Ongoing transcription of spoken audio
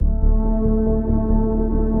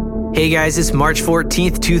Hey guys, it's March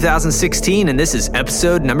 14th, 2016, and this is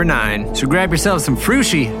episode number 9. So grab yourself some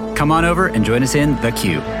Frushi, come on over and join us in The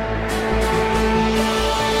Queue.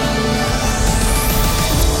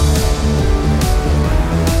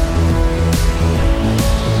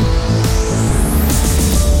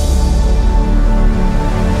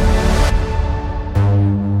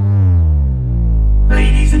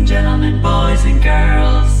 Ladies and gentlemen, boys and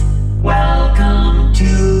girls, welcome to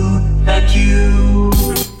The Queue.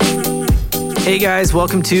 Hey guys,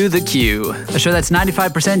 welcome to The Queue. A show that's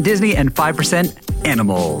 95% Disney and 5%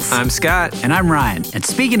 animals. I'm Scott. And I'm Ryan. And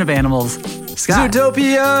speaking of animals, Scott.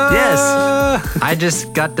 Zootopia! Yes. I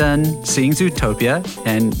just got done seeing Zootopia,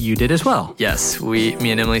 and you did as well. Yes, me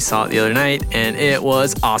and Emily saw it the other night, and it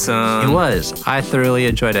was awesome. It was. I thoroughly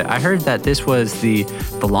enjoyed it. I heard that this was the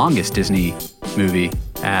longest Disney movie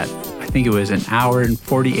at, I think it was an hour and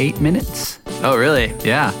 48 minutes. Oh, really?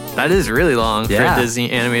 Yeah. That is really long for a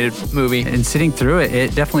Disney animated movie. And sitting through it,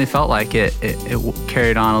 it definitely felt like it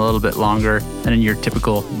carried on a little bit longer than in your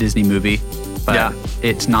typical Disney movie. But yeah.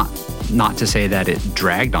 It's not to say that it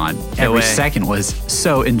dragged on. Every second was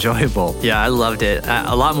so enjoyable. Yeah, I loved it.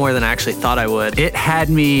 A lot more than I actually thought I would. It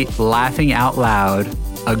had me laughing out loud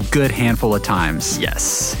a good handful of times.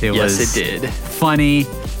 Yes. It did. Funny.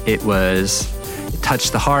 It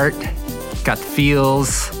touched the heart, got the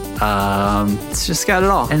feels. It's just got it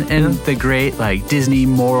all. And the great Disney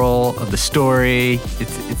moral of the story.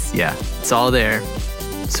 It's all there.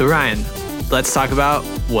 So Ryan, let's talk about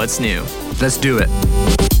what's new. Let's do it.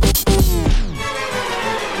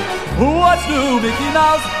 What's new, Mickey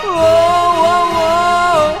Mouse? Whoa, whoa,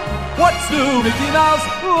 whoa. What's new, Mickey Mouse?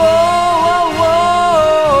 Whoa, whoa,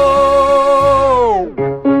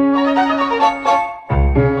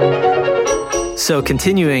 whoa. So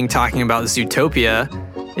continuing talking about Zootopia,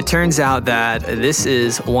 it turns out that this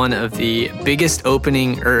is one of the biggest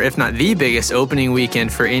opening, or if not the biggest opening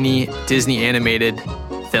weekend for any Disney animated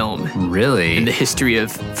film. Really? In the history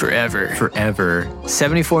of forever.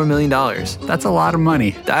 $74 million. That's a lot of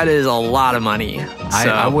money. That is a lot of money.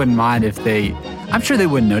 I wouldn't mind if I'm sure they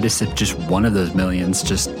wouldn't notice if just one of those millions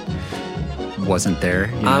just wasn't there.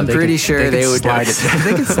 I'm pretty sure they would notice.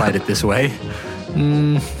 They could slide it this way. I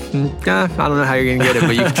don't know how you're going to get it,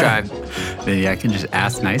 but you can try. Maybe I can just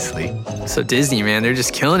ask nicely. So Disney, man, they're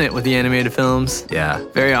just killing it with the animated films. Yeah.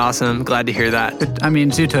 Very awesome. Glad to hear that. I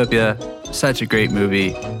mean, Zootopia, such a great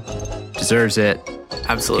movie. Deserves it.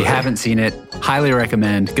 Absolutely. If you haven't seen it, highly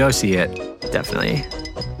recommend. Go see it. Definitely.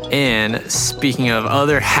 And speaking of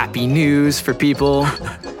other happy news for people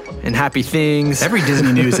and happy things. Every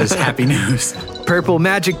Disney news is happy news. Purple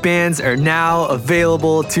Magic Bands are now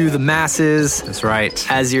available to the masses. That's right.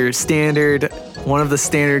 As your standard, one of the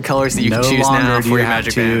standard colors that you can choose now for your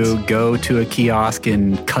Magic Bands. No longer do you have to go to a kiosk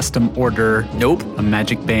and custom order a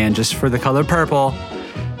Magic Band just for the color purple.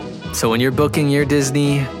 So when you're booking your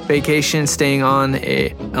Disney vacation, staying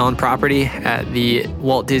on property at the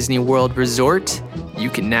Walt Disney World Resort, you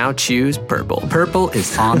can now choose purple. Purple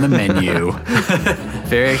is on the menu.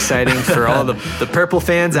 Very exciting for all the purple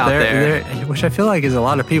fans out there. Which I feel like is a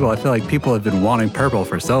lot of people. I feel like people have been wanting purple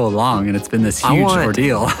for so long, and it's been this huge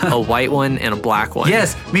ordeal. A white one and a black one.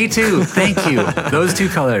 Yes, me too. Thank you. Those two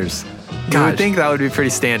colors. You would think that would be pretty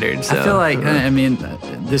standard. So. I feel like,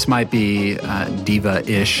 this might be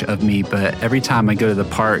diva-ish of me, but every time I go to the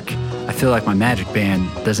park, I feel like my Magic Band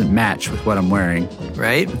doesn't match with what I'm wearing.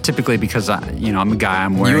 Right? Typically because, I'm a guy,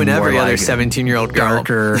 I'm wearing you and every other 17-year-old girl.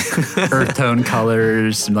 Darker earth tone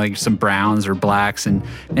colors, like some browns or blacks. And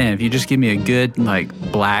man, if you just give me a good,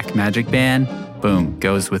 black Magic Band, boom,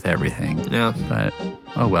 goes with everything. Yeah. But,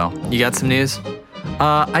 oh well. You got some news?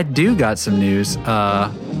 I do got some news,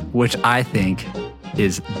 which I think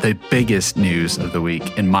is the biggest news of the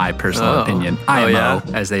week, in my personal opinion. IMO,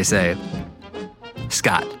 as they say.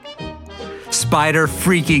 Scott. Spider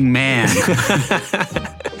freaking Man.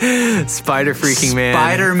 Spider freaking Man.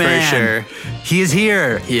 Spider-Man. For sure. He is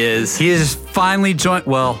here. He is. He has finally joined,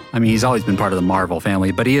 he's always been part of the Marvel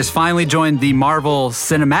family, but he has finally joined the Marvel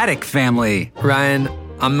Cinematic family. Ryan,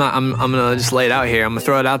 I'm gonna just lay it out here. I'm gonna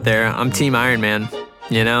throw it out there. I'm Team Iron Man.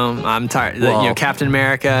 I'm tired. Captain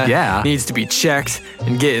America needs to be checked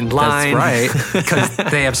and get in line. That's right. Because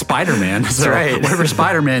they have Spider-Man. That's right. Wherever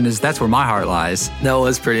Spider-Man is, that's where my heart lies. That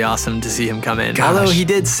was pretty awesome to see him come in. Gosh. Although he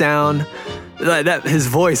did sound that his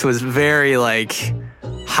voice was very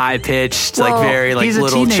high pitched, very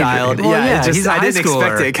little child. Well, I didn't schooler.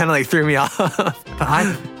 expect it. It kind of threw me off.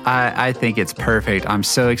 I think it's perfect. I'm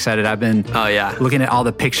so excited. I've been looking at all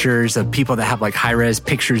the pictures of people that have high-res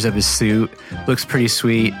pictures of his suit. Looks pretty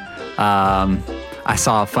sweet. I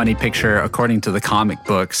saw a funny picture, according to the comic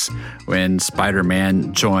books, when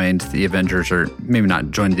Spider-Man joined the Avengers, or maybe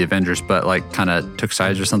not joined the Avengers, but like kind of took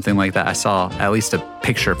sides or something like that. I saw at least a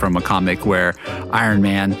picture from a comic where Iron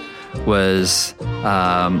Man was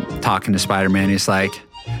talking to Spider-Man. He's like,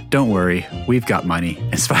 don't worry, we've got money.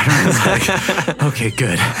 And Spider-Man's like, okay,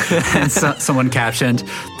 good. And someone captioned,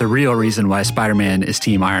 the real reason why Spider-Man is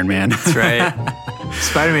Team Iron Man. That's right.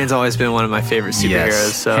 Spider-Man's always been one of my favorite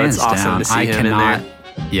superheroes, so it's awesome to see him in there.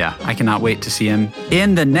 Yeah, I cannot wait to see him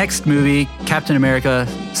in the next movie, Captain America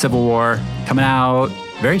Civil War, coming out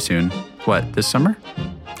very soon. What, this summer?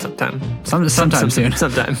 Sometime soon.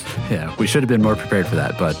 Sometime. Yeah, we should have been more prepared for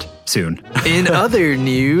that, but soon. In other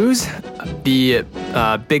news, the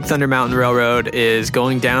Big Thunder Mountain Railroad is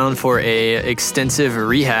going down for a extensive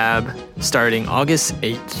rehab starting August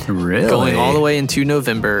 8th. Really? Going all the way into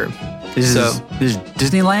November. This is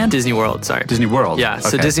Disneyland? Disney World, sorry. Disney World. Yeah,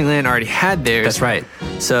 so Disneyland already had theirs. That's right.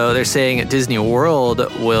 So they're saying Disney World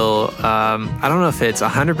will, I don't know if it's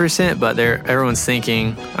 100%, but everyone's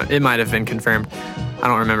thinking, it might have been confirmed. I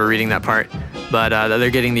don't remember reading that part, but they're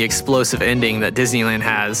getting the explosive ending that Disneyland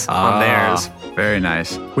has on theirs. Very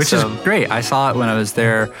nice. Which is great. I saw it when I was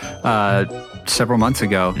there several months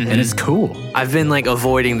ago, and it's cool. I've been like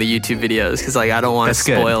avoiding the YouTube videos because like I don't want to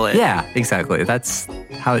spoil it. Yeah, exactly. That's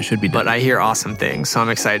how it should be done. But I hear awesome things, so I'm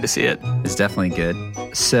excited to see it. It's definitely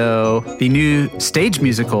good. So the new stage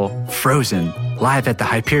musical Frozen, live at the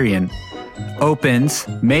Hyperion, opens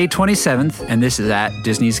May 27th, and this is at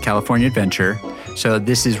Disney's California Adventure. So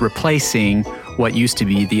this is replacing what used to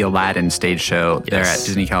be the Aladdin stage show there at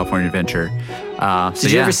Disney California Adventure.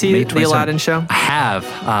 Did you ever see the Aladdin show? I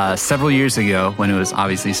have, several years ago when it was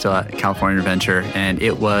obviously still at California Adventure, and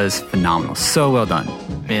it was phenomenal. So well done.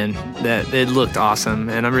 Man, it looked awesome,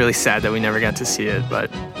 and I'm really sad that we never got to see it, but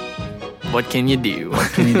what can you do?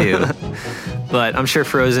 What can you do? But I'm sure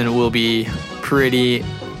Frozen will be pretty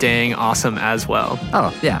dang awesome as well.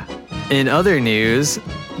 Oh, yeah. In other news,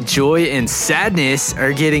 Joy and Sadness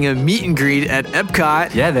are getting a meet and greet at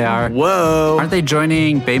Epcot. Yeah, they are. Whoa. Aren't they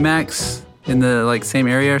joining Baymax in the like same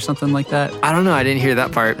area or something like that? I don't know. I didn't hear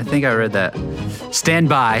that part. I think I read that. Stand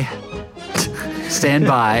by. Stand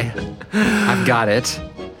by. I've got it.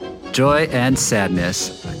 Joy and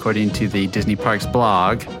Sadness, according to the Disney Parks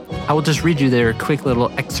blog. I will just read you their quick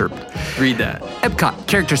little excerpt. Read that. Epcot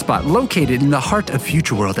Character Spot, located in the heart of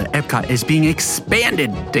Future World at Epcot, is being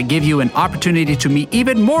expanded to give you an opportunity to meet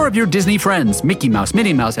even more of your Disney friends. Mickey Mouse,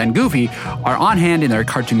 Minnie Mouse, and Goofy are on hand in their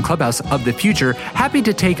cartoon clubhouse of the future, happy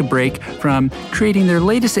to take a break from creating their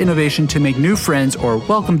latest innovation to make new friends or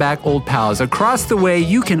welcome back old pals. Across the way,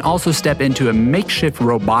 you can also step into a makeshift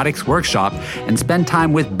robotics workshop and spend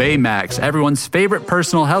time with Baymax, everyone's favorite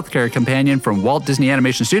personal healthcare companion from Walt Disney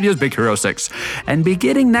Animation Studios' Big Hero 6. And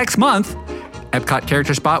beginning next month, Epcot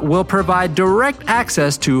Character Spot will provide direct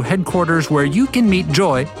access to headquarters where you can meet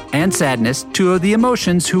Joy and Sadness, two of the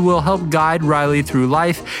emotions who will help guide Riley through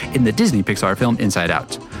life in the Disney Pixar film Inside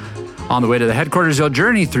Out. On the way to the headquarters, you'll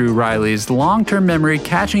journey through Riley's long-term memory,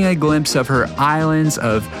 catching a glimpse of her islands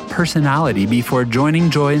of personality before joining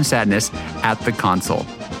Joy and Sadness at the console.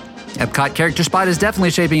 Epcot Character Spot is definitely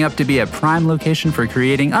shaping up to be a prime location for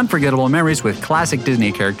creating unforgettable memories with classic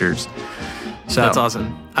Disney characters. So, that's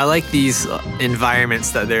awesome. I like these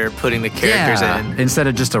environments that they're putting the characters in. Instead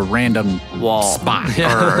of just a random wall spot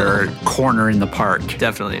or corner in the park.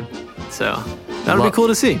 Definitely. So that'll be cool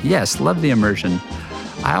to see. Yes, love the immersion.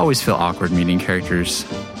 I always feel awkward meeting characters.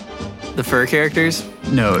 The fur characters?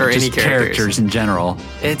 No, or just any characters in general.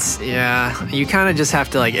 You kind of just have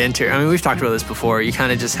to like enter. I mean, we've talked about this before. You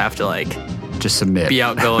kind of just have to like just submit, be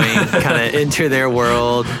outgoing, kind of enter their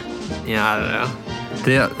world. Yeah, I don't know.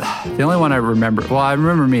 The only one I remember, I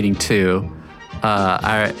remember meeting two.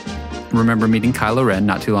 I remember meeting Kylo Ren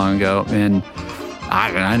not too long ago, and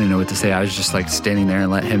I didn't know what to say. I was just like standing there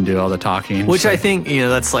and let him do all the talking. Which I think,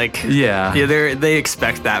 that's like, they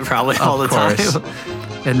expect that probably all the time.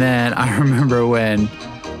 And then I remember when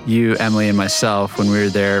you, Emily, and myself, when we were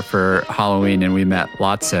there for Halloween and we met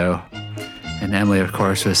Lotso. And Emily, of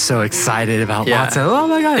course, was so excited about Lotso. Oh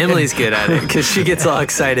my God. Emily's good at it because she gets all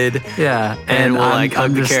excited. Yeah. And we'll like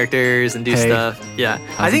hug the characters and do stuff. Yeah.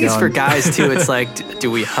 I think it's for guys too. It's like,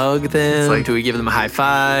 do we hug them? Like, do we give them a high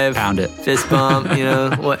five? Pound it. Fist bump,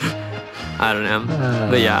 what? I don't know.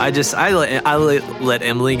 But yeah, I let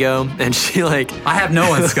Emily go, and she like... I have no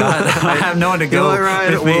one, Scott. I have no one to go.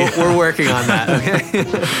 Ryan, we're working on that,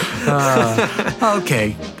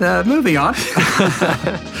 okay? Okay, moving on.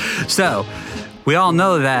 So, we all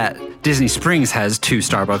know that Disney Springs has 2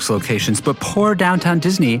 Starbucks locations, but poor downtown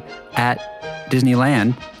Disney at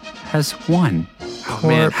Disneyland has 1. Oh,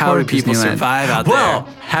 man, how do people survive out there? Well,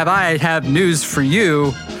 I have news for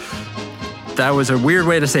you. That was a weird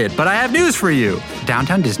way to say it, but I have news for you.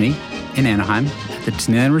 Downtown Disney in Anaheim, the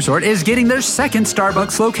Disneyland Resort, is getting their second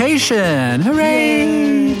Starbucks location.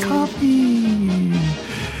 Hooray! Coffee!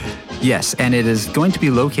 Yes, and it is going to be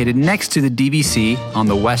located next to the DVC on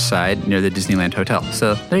the west side near the Disneyland Hotel.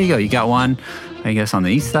 So there you go. You got one, I guess, on the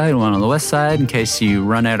east side, one on the west side, in case you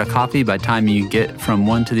run out of coffee by the time you get from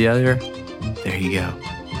one to the other. There you go.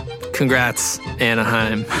 Congrats,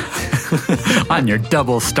 Anaheim. On your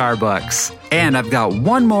double Starbucks. And I've got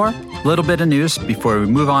one more little bit of news before we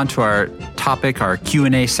move on to our topic, our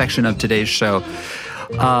Q&A section of today's show.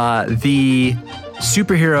 The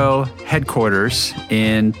superhero headquarters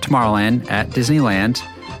in Tomorrowland at Disneyland,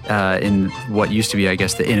 in what used to be, I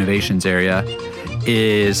guess, the innovations area,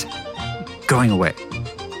 is going away.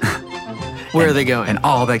 Where are they going? And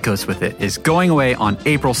all that goes with it is going away on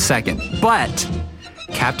April 2nd. But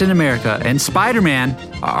Captain America and Spider-Man,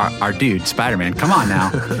 our dude, Spider-Man, come on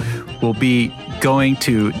now, will be going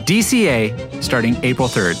to DCA starting April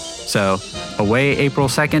 3rd. So away April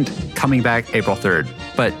 2nd, coming back April 3rd.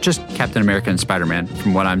 But just Captain America and Spider-Man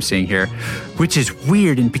from what I'm seeing here, which is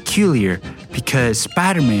weird and peculiar because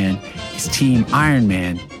Spider-Man is Team Iron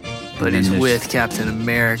Man. But he's with Captain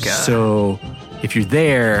America. So if you're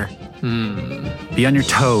there, be on your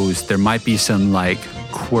toes. There might be some like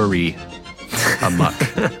query amok.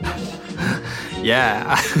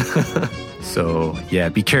 Yeah. So yeah,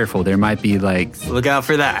 be careful. There might be like look out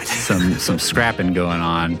for that. some scrapping going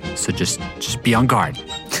on. So just be on guard.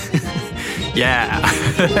 Yeah.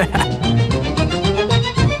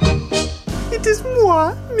 It is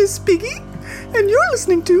moi, Miss Piggy, and you're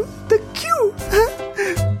listening to The Q.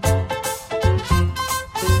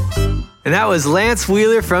 And that was Lance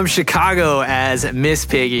Wheeler from Chicago as Miss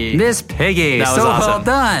Piggy. Miss Piggy. That was so awesome. Well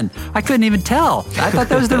done. I couldn't even tell. I thought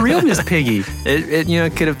that was the real Miss Piggy.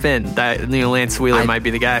 It could have been that. Lance Wheeler might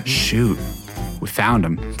be the guy. Shoot, we found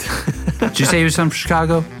him. Did you say he was from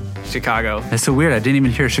Chicago? Chicago. That's so weird. I didn't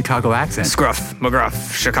even hear a Chicago accent. Scruff,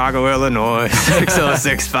 McGruff, Chicago, Illinois,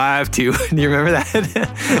 60652. Do you remember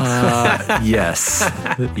that? Yes.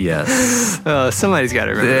 Yes. Oh, somebody's got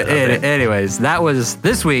to remember that. Anyways, that was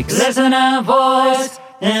this week's Listener voice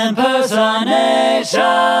impersonation.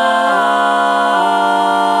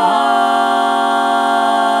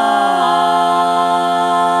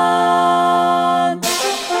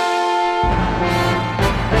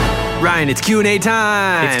 Ryan, it's Q&A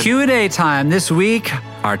time. It's Q&A time. This week,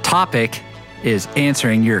 our topic is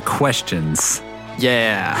answering your questions.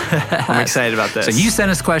 Yeah. I'm excited about this. So you sent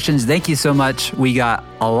us questions. Thank you so much. We got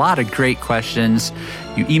a lot of great questions.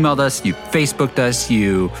 You emailed us, you Facebooked us,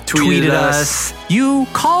 you tweeted us, you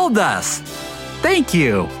called us. Thank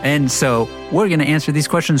you. And so we're going to answer these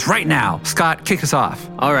questions right now. Scott, kick us off.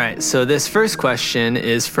 All right. So this first question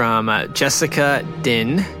is from Jessica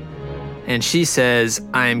Din. And she says,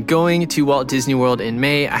 I'm going to Walt Disney World in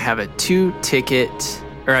May. I have a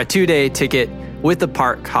 2-day ticket with the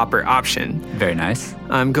park hopper option. Very nice.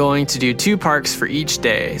 I'm going to do 2 parks for each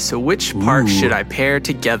day. So which park should I pair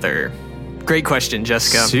together? Great question,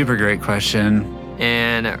 Jessica. Super great question.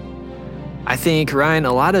 And I think, Ryan,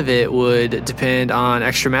 a lot of it would depend on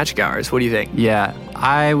extra magic hours. What do you think? Yeah,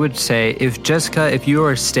 I would say if you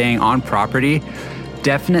are staying on property,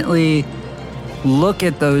 definitely look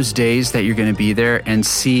at those days that you're going to be there and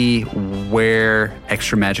see where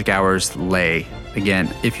extra magic hours lay.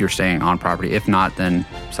 Again, if you're staying on property. If not, then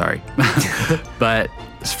sorry. But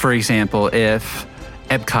for example, if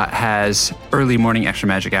Epcot has early morning extra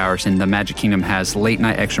magic hours and the Magic Kingdom has late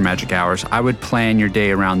night extra magic hours, I would plan your day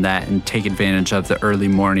around that and take advantage of the early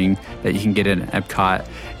morning that you can get in Epcot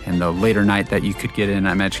and the later night that you could get in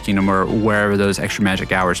at Magic Kingdom or wherever those extra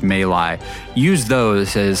magic hours may lie. Use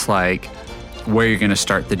those as like where you're going to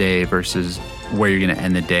start the day versus where you're going to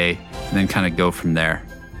end the day, and then kind of go from there.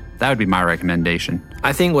 That would be my recommendation.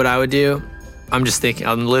 I think what I would do, I'm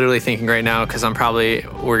literally thinking right now because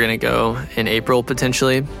we're going to go in April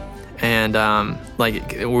potentially. And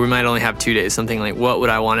we might only have 2 days, something like what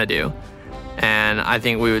would I want to do? And I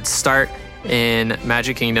think we would start in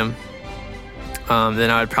Magic Kingdom.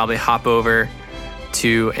 Then I would probably hop over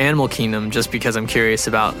to Animal Kingdom just because I'm curious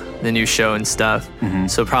about the new show and stuff. Mm-hmm.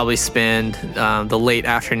 So probably spend the late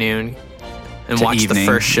afternoon and watch the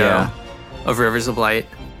first show of Rivers of Light.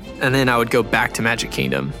 And then I would go back to Magic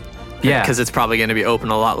Kingdom. Yeah. Because it's probably going to be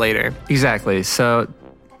open a lot later. Exactly. So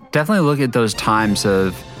definitely look at those times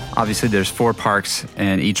of, obviously there's 4 parks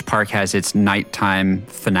and each park has its nighttime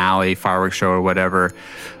finale, fireworks show or whatever.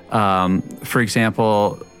 For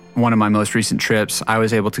example, one of my most recent trips, I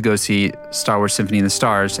was able to go see Star Wars Symphony of the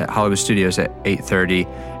Stars at Hollywood Studios at 8:30,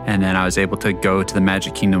 and then I was able to go to the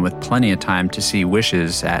Magic Kingdom with plenty of time to see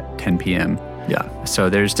Wishes at 10 p.m. Yeah. So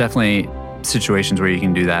there's definitely situations where you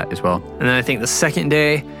can do that as well. And then I think the second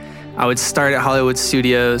day, I would start at Hollywood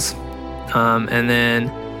Studios, and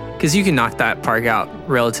then, because you can knock that park out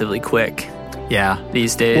relatively quick Yeah.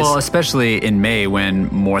 these days. Well, especially in May when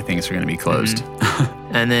more things are going to be closed.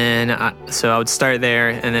 And then, so I would start there,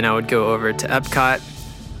 and then I would go over to Epcot.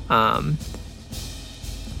 And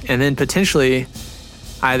then potentially,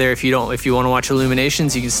 either if you want to watch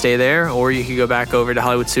Illuminations, you can stay there, or you could go back over to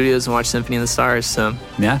Hollywood Studios and watch Symphony of the Stars. So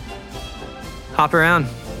Yeah. hop around.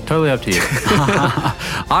 Totally up to you.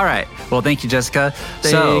 All right. Well, thank you, Jessica.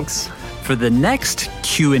 Thanks. So, for the next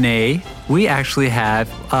Q&A, we actually have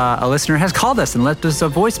a listener has called us and left us a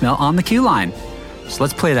voicemail on the queue line. So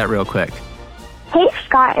let's play that real quick. Hey,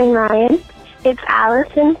 Scott and Ryan. It's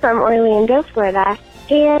Allison from Orlando, Florida,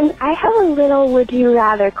 and I have a little would you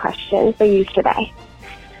rather question for you today.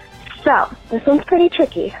 So, this one's pretty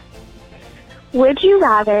tricky. Would you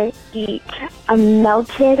rather eat a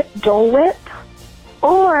melted Dole Whip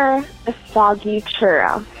or a soggy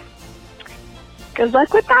churro? Good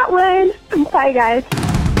luck with that one. Bye, guys.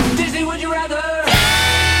 Disney, would you rather?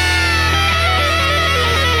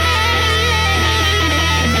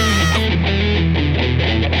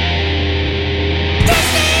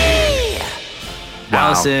 Wow.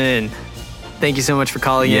 Allison, thank you so much for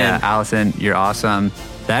calling Yeah, in. Allison, you're awesome.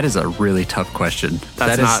 That is a really tough question.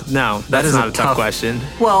 That's not a tough question.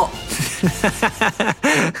 Well,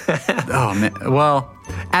 oh man. Well,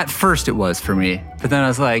 at first it was for me, but then I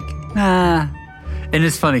was like, nah. And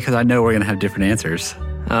it's funny because I know we're gonna have different answers.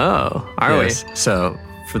 Oh, are Yes. So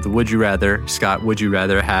for the would you rather, Scott, would you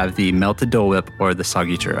rather have the melted Dole Whip or the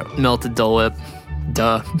soggy churro? we? Melted Dole Whip.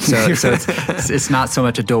 Duh. So it's not so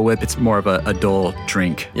much a Dole Whip; it's more of a Dole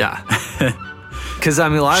drink. Yeah. Because, I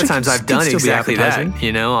mean, a lot of times I've done still be exactly that. appetizing.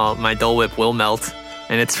 You know, my Dole Whip will melt,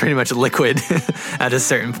 and it's pretty much liquid at a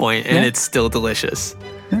certain point, and Yeah. it's still delicious.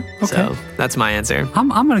 Okay. So that's my answer. I'm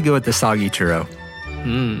gonna go with the soggy churro.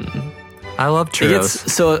 I love It churros.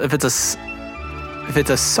 gets, so if it's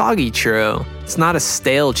a soggy churro, it's not a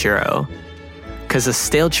stale churro, because a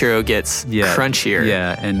stale churro gets crunchier.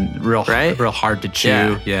 Yeah, and real hard to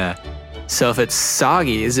chew. Yeah. So if it's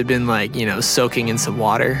soggy, has it been soaking in some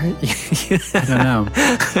water? I don't know.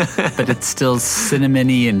 But it's still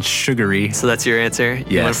cinnamony and sugary. So that's your answer? You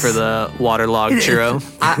went Yes. for the waterlogged churro?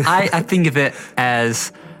 I think of it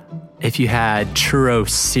as if you had churro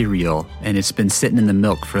cereal and it's been sitting in the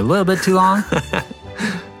milk for a little bit too long.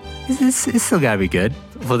 It's still got to be good.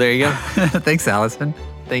 Well, there you go. Thanks, Allison.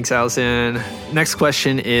 Thanks, Allison. Next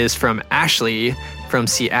question is from Ashley from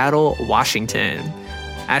Seattle, Washington.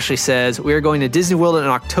 Ashley says, we are going to Disney World in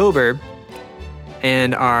October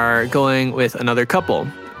and are going with another couple.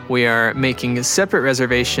 We are making separate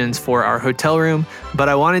reservations for our hotel room, but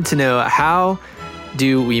I wanted to know, how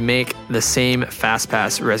do we make the same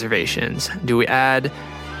FastPass reservations? Do we add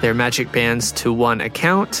their Magic Bands to one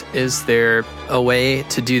account? Is there a way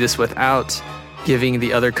to do this without giving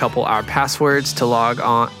the other couple our passwords to log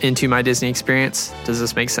on into My Disney Experience? Does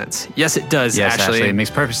this make sense? Yes, it does, Yes, Ashley. it makes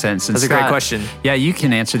perfect sense. And That's a great Scott, question. Yeah, you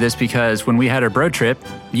can answer this because when we had our bro trip,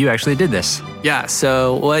 you actually did this. Yeah,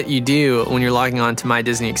 so what you do when you're logging on to My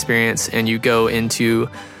Disney Experience and you go into,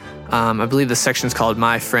 I believe the section is called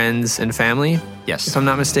My Friends and Family, Yes. if I'm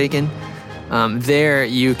not mistaken. There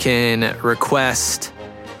you can request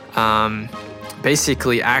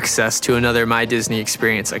basically access to another My Disney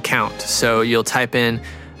Experience account. So you'll type in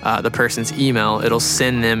the person's email. It'll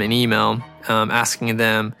send them an email asking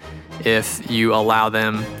them if you allow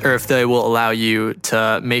them, or if they will allow you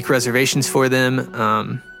to make reservations for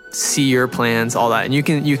them, see your plans, all that. And you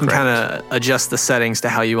can kind of adjust the settings to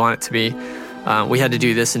how you want it to be. We had to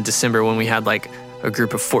do this in December when we had like a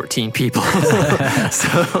group of 14 people. So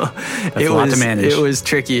a lot to manage. It was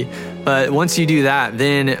tricky. But once you do that,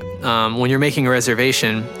 then when you're making a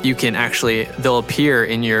reservation, you can actually, they'll appear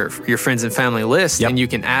in your friends and family list, and you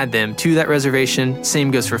can add them to that reservation.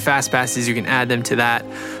 Same goes for FastPasses. You can add them to that.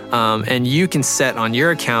 And you can set on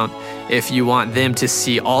your account if you want them to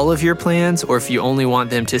see all of your plans or if you only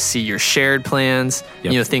want them to see your shared plans,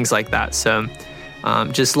 things like that. So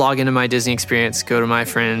just log into My Disney Experience, go to My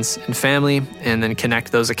Friends and Family, and then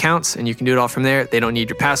connect those accounts, and you can do it all from there. They don't need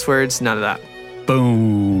your passwords, none of that.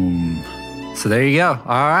 Boom. So there you go.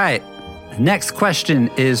 All right. Next question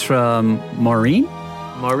is from Maureen.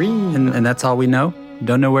 Maureen. And that's all we know.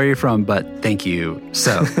 Don't know where you're from, but thank you.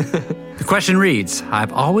 So The question reads,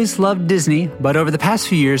 I've always loved Disney, but over the past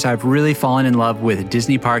few years, I've really fallen in love with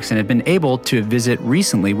Disney parks and have been able to visit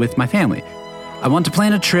recently with my family. I want to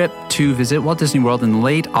plan a trip to visit Walt Disney World in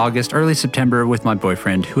late August, early September with my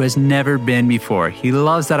boyfriend, who has never been before. He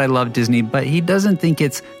loves that I love Disney, but he doesn't think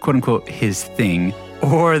it's quote-unquote his thing,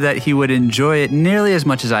 or that he would enjoy it nearly as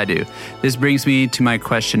much as I do. This brings me to my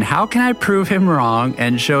question, how can I prove him wrong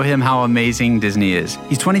and show him how amazing Disney is?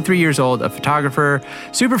 He's 23 years old, a photographer,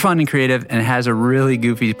 super fun and creative, and has a really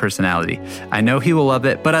goofy personality. I know he will love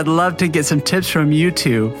it, but I'd love to get some tips from you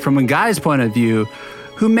two, from a guy's point of view,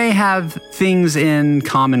 who may have things in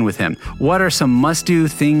common with him. What are some must-do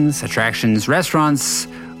things, attractions, restaurants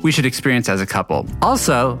we should experience as a couple?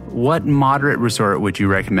 Also, what moderate resort would you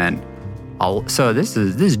recommend? So this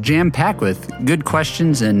is jam-packed with good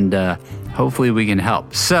questions, and hopefully we can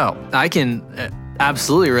help. So I can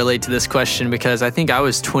absolutely relate to this question because I think I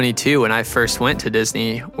was 22 when I first went to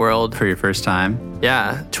Disney World. For your first time?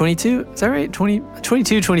 Yeah, 22, is that right?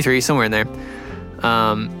 22, 23, somewhere in there.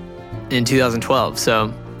 In 2012,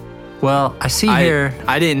 so... Well, I see here...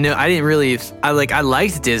 I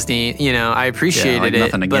liked Disney, you know, I appreciated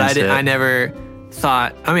it, but I never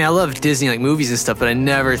thought... I mean, I loved Disney, like movies and stuff, but I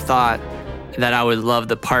never thought that I would love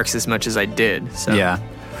the parks as much as I did, so... Yeah.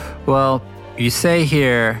 Well, you say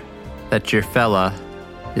here that your fella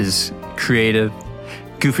is creative,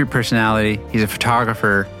 goofy personality, he's a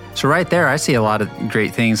photographer. So right there, I see a lot of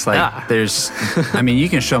great things. Like there's... I mean, you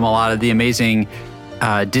can show him a lot of the amazing...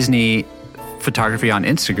 Disney photography on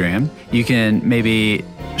Instagram. You can maybe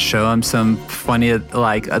show him some funny,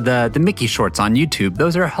 like the Mickey shorts on YouTube.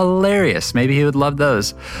 Those are hilarious. Maybe he would love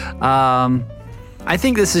those. I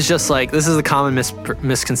think this is a common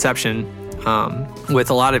misconception with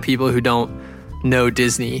a lot of people who don't know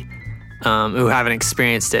Disney, who haven't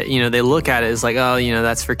experienced it. You know, they look at it as like, oh, you know,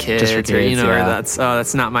 that's for kids, or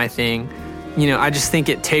that's not my thing. You know, I just think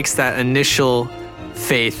it takes that initial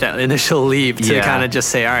faith, that initial leap to kind of just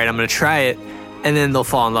say, all right, I'm going to try it, and then they'll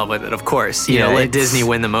fall in love with it, of course. You know, let Disney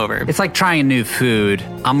win them over. It's like trying new food.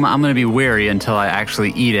 I'm going to be wary until I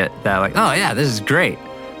actually eat it, that like, oh yeah, this is great.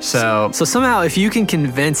 So somehow if you can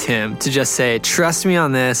convince him to just say, trust me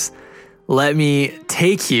on this, let me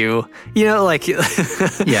take you, you know, like,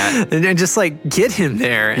 yeah, and just like get him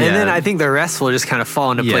there. And then I think the rest will just kind of fall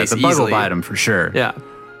into place the bug easily. will bite him for sure. Yeah.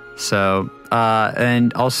 So,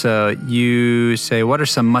 and also you say, what are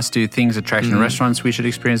some must-do things, attraction, restaurants we should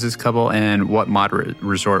experience as a couple, and what moderate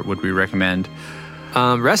resort would we recommend?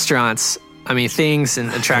 Restaurants, I mean, things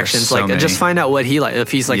and attractions, so many. Just find out what he likes.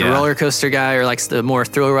 If he's like a roller coaster guy or likes the more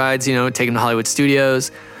thrill rides, you know, take him to Hollywood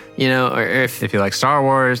Studios, you know, or if you like Star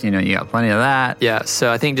Wars, you know, you got plenty of that. Yeah,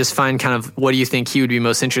 so I think just find kind of what do you think he would be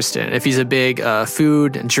most interested in. If he's a big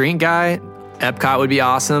food and drink guy, Epcot would be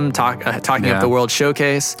awesome, talking up the World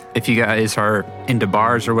Showcase. If you guys are into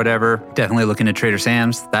bars or whatever, definitely look into Trader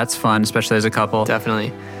Sam's. That's fun, especially as a couple.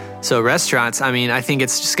 Definitely. So restaurants, I mean, I think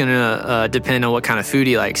it's just going to depend on what kind of food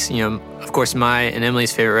he likes. You know, of course, my and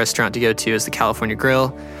Emily's favorite restaurant to go to is the California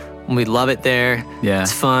Grill. We love it there. Yeah.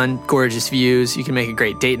 It's fun, gorgeous views. You can make a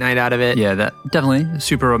great date night out of it. Yeah, that definitely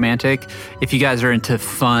super romantic. If you guys are into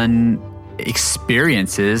fun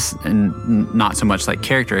experiences and not so much like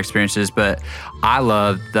character experiences, but I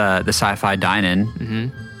love the sci-fi dine-in.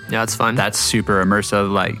 Mm-hmm. Yeah, it's fun. That's super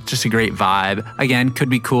immersive, like just a great vibe. Again, could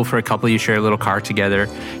be cool for a couple. You share a little car together.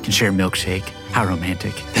 You can share a milkshake. How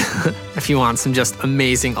romantic. If you want some just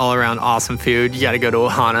amazing all-around awesome food, you got to go to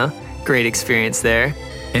Ohana. Great experience there.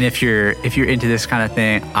 And if you're into this kind of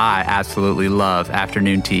thing, I absolutely love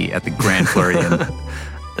afternoon tea at the Grand Floridian.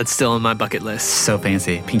 That's still on my bucket list. So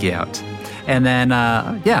fancy. Pinky out. And then,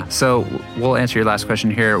 so we'll answer your last question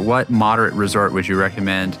here. What moderate resort would you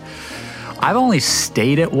recommend? I've only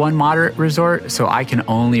stayed at one moderate resort, so I can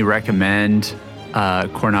only recommend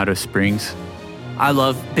Coronado Springs.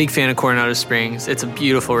 Big fan of Coronado Springs. It's a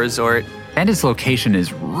beautiful resort. And its location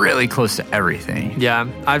is really close to everything. Yeah,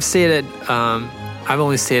 I've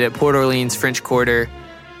only stayed at Port Orleans, French Quarter,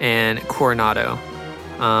 and Coronado.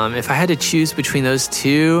 If I had to choose between those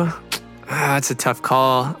two, that's a tough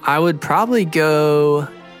call. I would probably go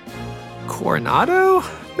Coronado,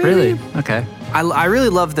 maybe? Really? Okay. I really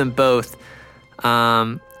love them both.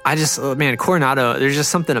 Coronado, there's just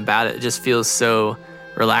something about it. It just feels so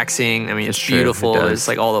relaxing. I mean, it's beautiful. It's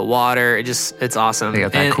like all the water. It's awesome. They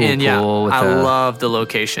got that cool pool. I love the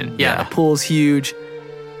location. Yeah, the pool's huge.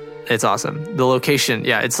 It's awesome. The location,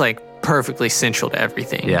 it's like perfectly central to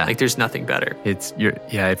everything. Yeah. Like there's nothing better. If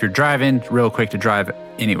you're driving, real quick to drive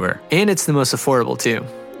anywhere. And it's the most affordable too.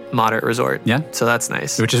 Moderate resort. Yeah. So that's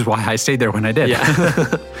nice. Which is why I stayed there when I did. Yeah.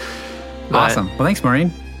 Awesome. Well, thanks,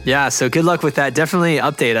 Maureen. Yeah, so good luck with that. Definitely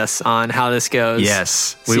update us on how this goes.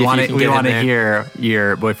 Yes. See We if want you can get to in there. hear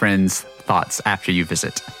your boyfriend's thoughts after you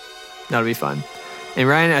visit. That'll be fun. And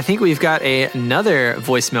Ryan, I think we've got another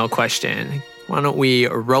voicemail question. Why don't we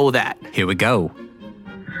roll that? Here we go.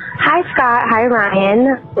 Hi, Scott. Hi,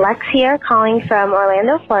 Ryan. Lex here, calling from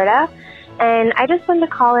Orlando, Florida. And I just wanted to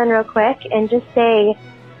call in real quick and just say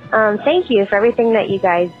thank you for everything that you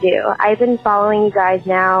guys do. I've been following you guys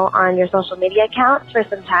now on your social media accounts for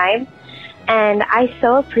some time. And I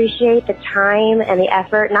so appreciate the time and the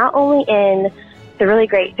effort, not only in the really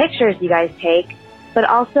great pictures you guys take, but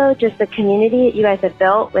also just the community that you guys have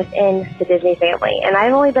built within the Disney family. And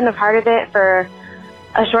I've only been a part of it for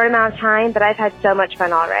a short amount of time, but I've had so much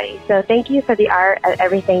fun already. So thank you for the art of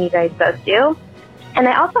everything you guys both do. And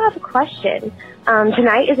I also have a question.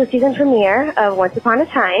 Tonight is the season premiere of Once Upon a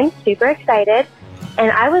Time. Super excited.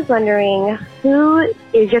 And I was wondering, who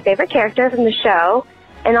is your favorite character from the show?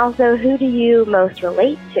 And also, who do you most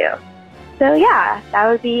relate to? So yeah, that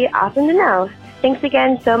would be awesome to know. Thanks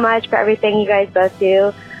again so much for everything you guys both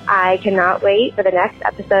do. I cannot wait for the next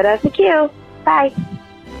episode of The Q. Bye.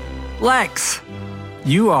 Lex,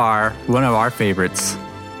 you are one of our favorites.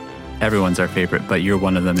 Everyone's our favorite, but you're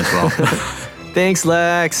one of them as well. Thanks,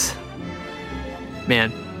 Lex.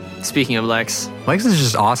 Man, speaking of Lex, Lex is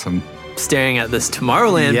just awesome. staring at this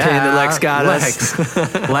Tomorrowland pin that Lex got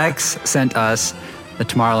us. Lex sent us the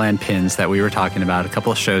Tomorrowland pins that we were talking about a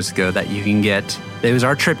couple of shows ago that you can get. It was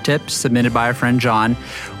our trip tip submitted by our friend John,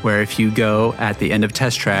 where if you go at the end of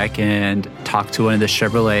Test Track and talk to one of the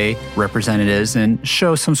Chevrolet representatives and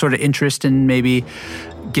show some sort of interest in maybe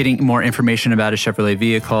getting more information about a Chevrolet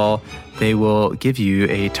vehicle, they will give you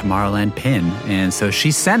a Tomorrowland pin. And so she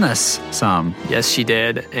sent us some. Yes, she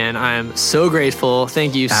did. And I'm so grateful.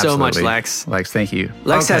 Thank you so much, Absolutely. Lex. Lex, thank you.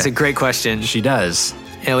 Lex Okay. has a great question, She does.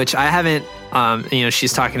 which I haven't,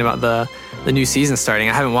 she's talking about the new season starting.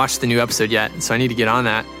 I haven't watched the new episode yet, so I need to get on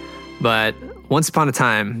that. But Once Upon a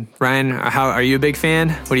Time, Ryan, are you a big fan?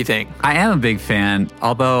 What do you think? I am a big fan,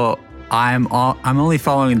 although I'm only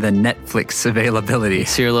following the Netflix availability.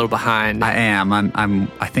 So you're a little behind. I am.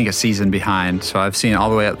 I think a season behind. So I've seen all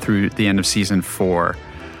the way up through the end of season 4.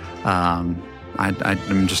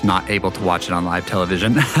 I'm just not able to watch it on live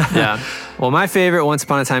television. Yeah. Well, my favorite Once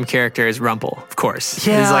Upon a Time character is Rumple, of course.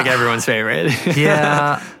 Yeah. He's like everyone's favorite.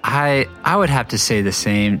 Yeah, I would have to say the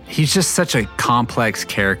same. He's just such a complex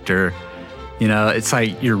character. You know, it's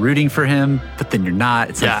like you're rooting for him, but then you're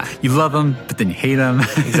not. It's Yeah. like you love him, but then you hate him.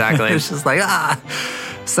 Exactly. It's just like,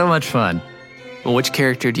 so much fun. Well, which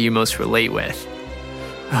character do you most relate with?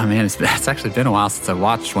 Oh man, it's actually been a while since I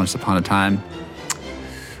watched Once Upon a Time.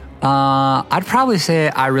 I'd probably say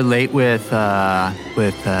I relate with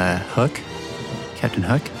Hook, Captain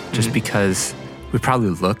Hook, just because we probably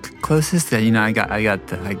look closest. You know, I got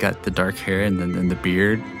the dark hair and then the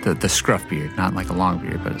beard, the scruff beard, not like a long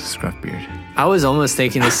beard, but a scruff beard. I was almost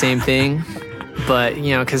thinking the same thing, but,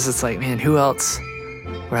 because it's like, man, who else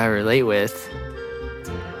would I relate with?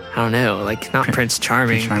 I don't know, like not Prince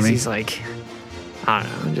Charming, Prince 'cause Charming? he's like, I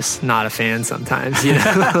don't know, I'm just not a fan sometimes, you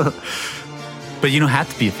know? But you don't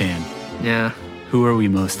have to be a fan. Yeah, Who are we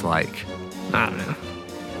most like? I don't know.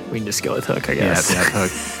 We can just go with Hook, I Yeah,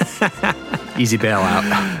 guess. Hook. Easy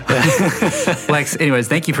bailout. Lex, anyways,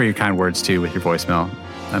 thank you for your kind words too with your voicemail.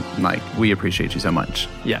 We appreciate you so much.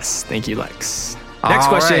 Yes, thank you, Lex. Next All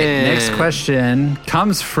question. right, next question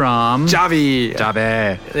comes from Javi.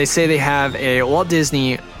 Jabe. They say they have a Walt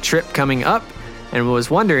Disney trip coming up and was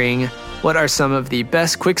wondering what are some of the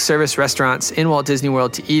best quick service restaurants in Walt Disney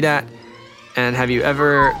World to eat at, and have you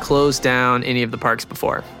ever closed down any of the parks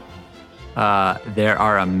before? There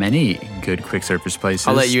are many good quick service places.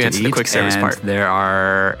 I'll let you to answer the eat, quick service and part. There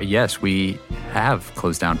are, yes, we have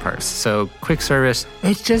closed down parks. So quick service,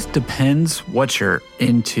 it just depends what you're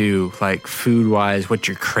into, like food wise, what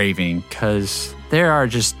you're craving, because there are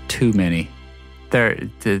just too many.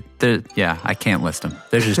 Yeah, I can't list them.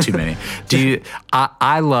 There's just too many.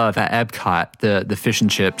 I love at Epcot the fish and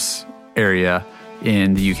chips area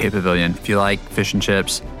in the UK Pavilion. If you like fish and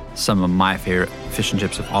chips, some of my favorite fish and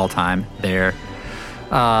chips of all time there.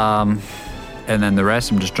 And then the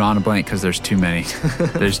rest, I'm just drawing a blank because there's too many.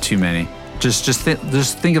 There's too many. Just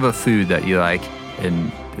think of a food that you like,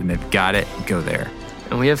 and they've got it. Go there.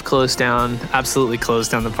 And we have absolutely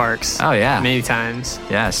closed down the parks. Oh yeah, Many times,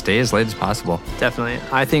 yeah. Stay as late as possible. definitely.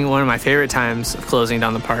 I think one of my favorite times of closing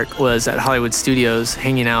down the park was at Hollywood Studios,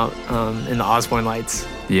 hanging out in the Osborne lights,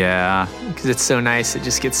 Yeah. because it's so nice. It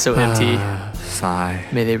just gets so empty. Sigh.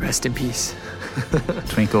 May they rest in peace.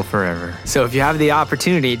 Twinkle forever. So if you have the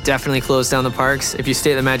opportunity, definitely close down the parks. If you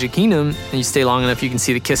stay at the Magic Kingdom and you stay long enough, you can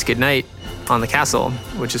see the Kiss Goodnight on the castle,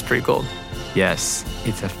 which is pretty cool. Yes,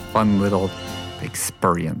 it's a fun little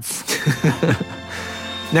experience.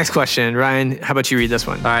 Next question, Ryan, how about you read this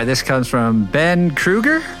one? All right, this comes from Ben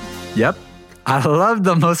Kruger. Yep. I love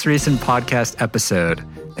the most recent podcast episode.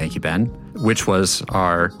 Thank you, Ben. Which was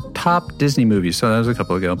our top Disney movies. So that was a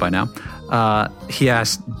couple ago by now. He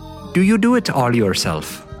asked, do you do it all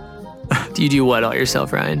yourself? Do you do what all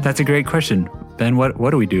yourself, Ryan? That's a great question. Ben,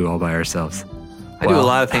 what do we do all by ourselves? I do a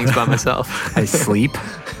lot of things by myself. I sleep.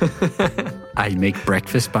 I make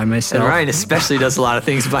breakfast by myself. And Ryan especially does a lot of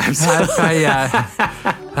things by himself.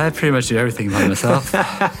 I pretty much do everything by myself.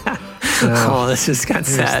 So, this just got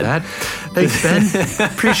sad. That. Thanks,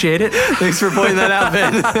 Ben. Appreciate it. Thanks for pointing that out,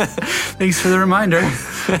 Ben. Thanks for the reminder.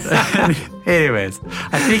 Anyways,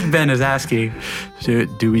 I think Ben is asking,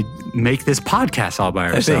 do we make this podcast all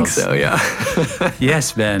by ourselves? I think so, yeah.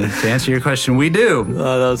 Yes, Ben. To answer your question, we do.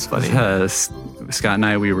 Oh, that was funny. Scott and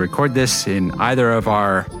I, we record this in either of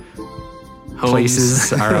our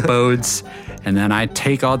places, our abodes, and then I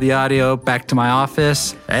take all the audio back to my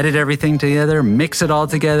office, edit everything together, mix it all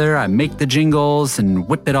together. I make the jingles and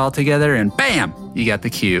whip it all together, and bam, you got the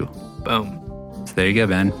cue. Boom. So there you go,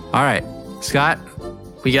 Ben. All right, Scott.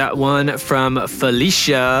 We got one from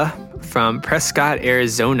Felicia from Prescott,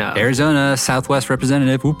 Arizona. Arizona, Southwest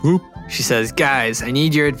representative. Whoop, whoop. She says, guys, I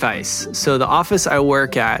need your advice. So the office I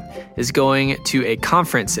work at is going to a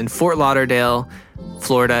conference in Fort Lauderdale,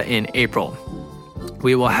 Florida in April.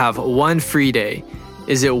 We will have one free day.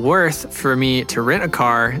 Is it worth for me to rent a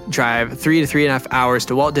car, drive 3 to 3.5 hours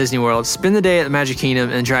to Walt Disney World, spend the day at the Magic Kingdom,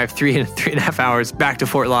 and drive 3 to 3.5 hours back to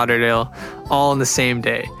Fort Lauderdale all in the same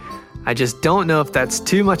day? I just don't know if that's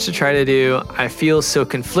too much to try to do. I feel so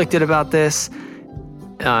conflicted about this.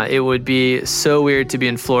 It would be so weird to be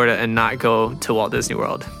in Florida and not go to Walt Disney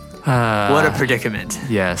World. What a predicament.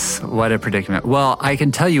 Yes, what a predicament. Well, I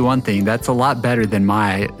can tell you one thing. That's a lot better than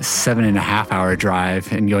my 7.5 hour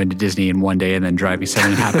drive and going to Disney in one day and then driving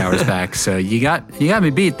 7.5 hours back. So you got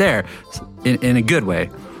me beat there in a good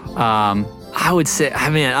way. I would say, I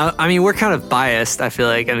mean, we're kind of biased, I feel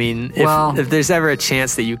like. I mean, if there's ever a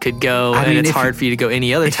chance that you could go and it's hard for you to go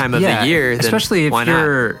any other time of the year, then especially if why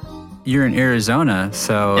you're in Arizona,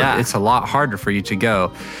 so it's a lot harder for you to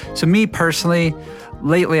go. So me personally,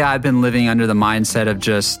 lately I've been living under the mindset of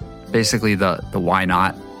just basically the why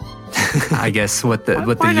not. I guess what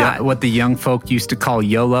the young folk used to call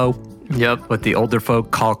YOLO. Yep. What the older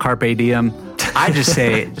folk call Carpe Diem. I just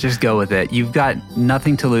say, just go with it. You've got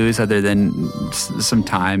nothing to lose other than some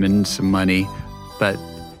time and some money. But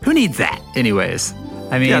who needs that anyways?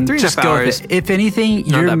 I mean, just go with it. If anything,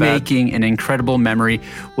 you're making an incredible memory,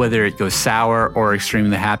 whether it goes sour or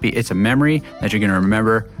extremely happy. It's a memory that you're going to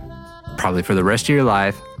remember probably for the rest of your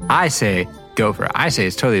life. I say go for it. I say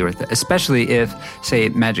it's totally worth it, especially if, say,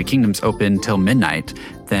 Magic Kingdom's open till midnight.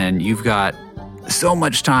 Then you've got so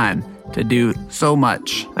much time to do so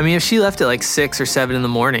much. I mean, if she left at like 6 or 7 in the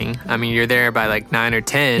morning, I mean, you're there by like 9 or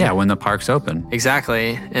 10. Yeah, when the park's open.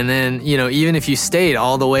 Exactly. And then, even if you stayed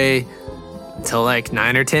all the way till like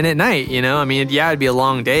 9 or 10 at night, I mean, it'd be a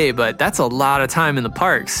long day, but that's a lot of time in the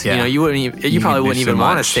parks. Yeah. You probably wouldn't even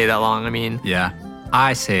want to stay that long. I mean, yeah,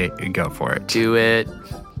 I say go for it. Do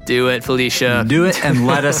it, Felicia. Do it and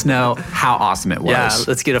let us know how awesome it was. Yeah,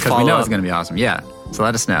 let's get a follow-up. Because we know it's going to be awesome. Yeah, so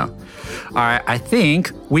let us know. All right, I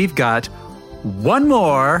think we've got one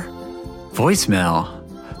more voicemail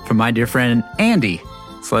from my dear friend Andy.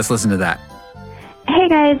 So let's listen to that. Hey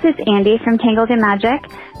guys, it's Andy from Tangled in Magic.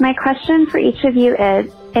 My question for each of you is,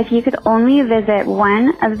 if you could only visit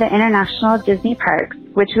one of the international Disney parks,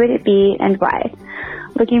 which would it be and why?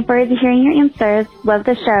 Looking forward to hearing your answers. Love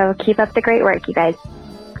the show. Keep up the great work, you guys.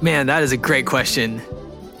 Man, that is a great question.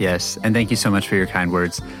 Yes, and thank you so much for your kind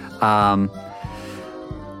words.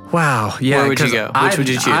 Wow. Yeah. Where would you go? Which would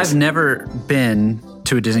you choose? I've never been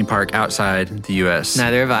to a Disney park outside the U.S.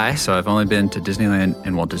 Neither have I. So I've only been to Disneyland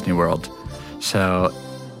and Walt Disney World. So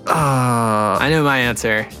I know my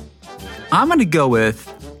answer. I'm gonna go with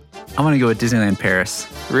Disneyland Paris.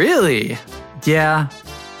 Really? Yeah.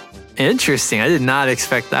 Interesting. I did not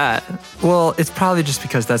expect that. Well, it's probably just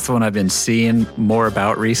because that's the one I've been seeing more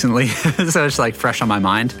about recently. So it's like fresh on my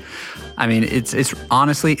mind. I mean, it's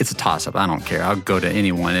honestly, it's a toss-up. I don't care. I'll go to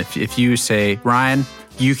anyone. If you say, Ryan,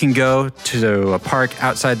 you can go to a park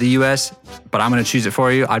outside the U.S., but I'm going to choose it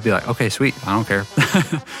for you, I'd be like, okay, sweet. I don't care.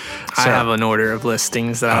 I have an order of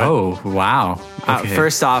listings. That wow. Okay.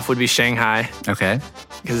 First off would be Shanghai. Okay.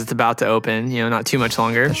 Because it's about to open, not too much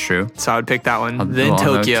longer. That's true. So I would pick that one. Then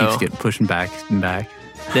Tokyo. It keeps getting pushing back and back.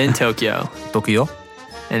 Then Tokyo. Tokyo.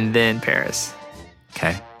 And then Paris.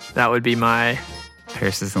 Okay. That would be my...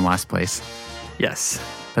 Paris is in last place. Yes.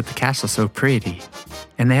 but the castle's so pretty.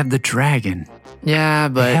 And they have the dragon. Yeah,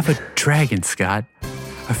 but They have a dragon, Scott.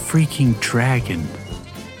 A freaking dragon.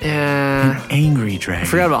 yeah, An angry dragon. I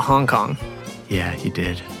forgot about Hong Kong. Yeah, you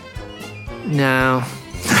did. No.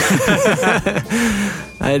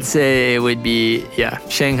 I'd say it would be,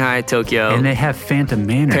 Shanghai, Tokyo, And they have Phantom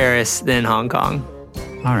Manor. Paris, then Hong Kong.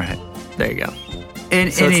 All right. There you go.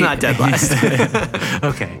 And, So it's not dead last.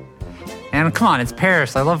 Okay. And come on, it's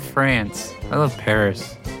Paris. I love France. I love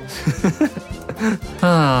Paris.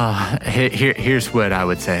 Here's what I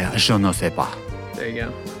would say. Je ne sais pas. There you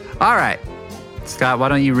go. All right. Scott, why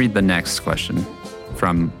don't you read the next question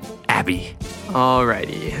from Abby?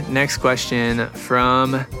 Alrighty. Next question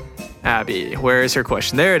from Abby. Where is her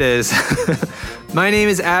question? There it is. My name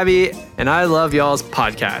is Abby, and I love y'all's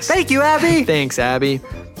podcast. Thank you, Abby. Thanks, Abby.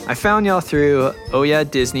 I found y'all through Oh Yeah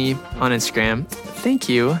Disney on Instagram. Thank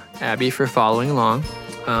you, Abby, for following along.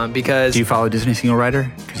 Because Do you follow Disney Single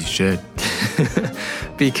Rider? Because you should.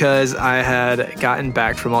 because I had gotten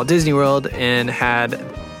back from Walt Disney World and had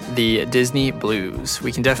the Disney blues.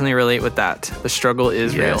 We can definitely relate with that. The struggle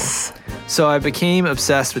is real. So I became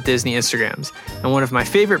obsessed with Disney Instagrams, and one of my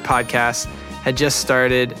favorite podcasts had just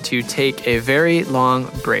started to take a very long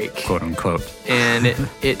break. Quote unquote. And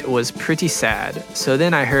it was pretty sad. So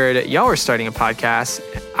then I heard y'all were starting a podcast.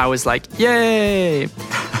 I was like, yay!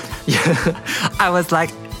 I was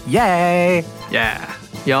like, yay! Yeah.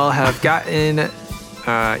 Y'all have gotten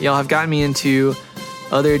me into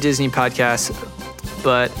other Disney podcasts,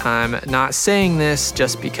 but I'm not saying this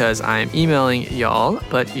just because I'm emailing y'all,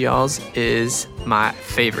 but y'all's is my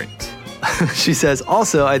favorite. She says,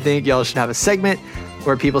 also, I think y'all should have a segment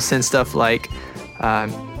where people send stuff like,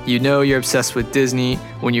 you're obsessed with Disney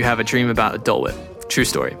when you have a dream about Dole Whip. True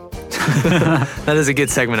story. That is a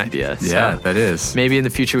good segment idea. Yeah, So that is. maybe in the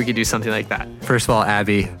future we could do something like that. First of all,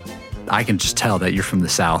 Abby, I can just tell that you're from the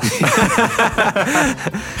South.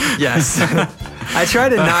 Yes. I try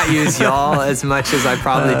to not use y'all as much as I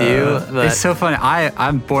probably do. But It's so funny.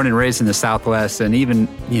 I'm born and raised in the Southwest, and even,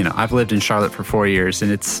 I've lived in Charlotte for 4 years,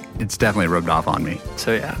 and it's definitely rubbed off on me.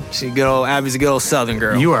 so yeah, Abby's a good old Southern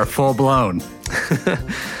girl. You are full blown.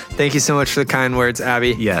 Thank you so much for the kind words,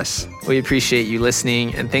 Abby. Yes. We appreciate you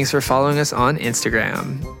listening, and thanks for following us on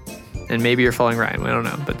Instagram. And maybe you're following Ryan. I don't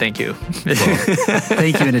know, but thank you.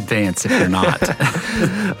 Thank you in advance if you're not.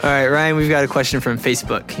 All right, Ryan, we've got a question from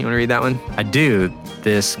Facebook. You want to read that one? I do.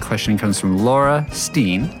 This question comes from Laura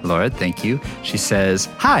Steen. Laura, thank you. She says,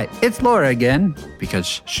 hi, it's Laura again,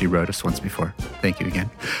 because she wrote us once before. Thank you again.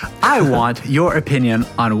 I want your opinion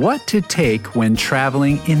on what to take when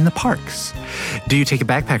traveling in the parks. Do you take a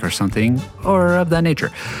backpack or something, or of that nature?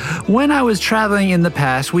 When I was traveling in the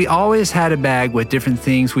past, we always had a bag with different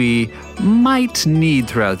things we might need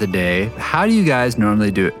throughout the day. How do you guys normally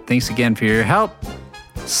do it? Thanks again for your help.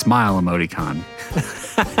 Smile emoticon.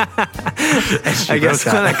 I guess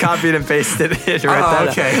when I copied and pasted it.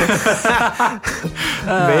 Okay.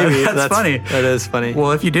 Maybe. That's funny. That is funny.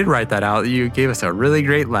 Well, if you did write that out, you gave us a really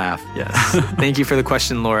great laugh. Yes. Thank you for the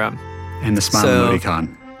question, Laura. And the smile So-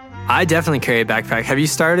 emoticon. I definitely carry a backpack. Have you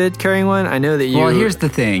started carrying one? I know that you... Well, here's the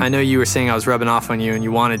thing. I know you were saying I was rubbing off on you and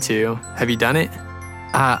you wanted to. Have you done it?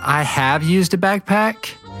 I have used a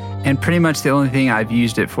backpack, and pretty much the only thing I've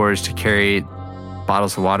used it for is to carry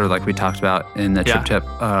bottles of water, like we talked about in the Trip Tip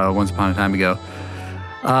once upon a time ago.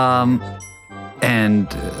 And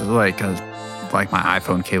like my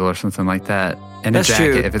iPhone cable or something like that. And That's a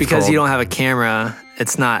jacket true, if it's because cold. you don't have a camera.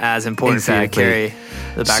 It's not as important for you to carry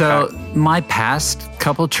the backpack. So my past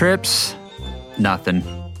couple trips, nothing.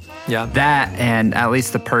 yeah. That, and at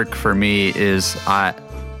least the perk for me is I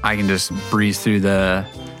can just breeze through the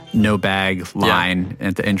no bag line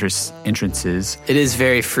at the entrances. It is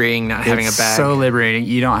very freeing not having a It's bag. so liberating.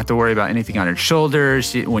 You don't have to worry about anything on your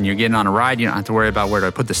shoulders. When you're getting on a ride, you don't have to worry about where do I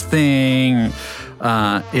put this thing.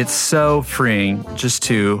 It's so freeing just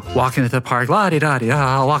to walk into the park,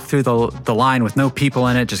 la-di-da-di-da, walk through the line with no people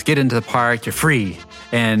in it, just get into the park, you're free.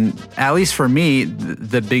 And at least for me,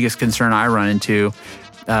 the biggest concern I run into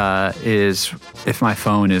is if my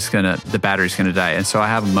phone the battery's gonna die. And so I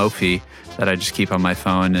have a Mophie that I just keep on my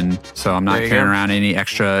phone, and so I'm not carrying around any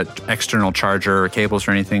external charger or cables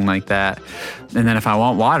or anything like that. And then if I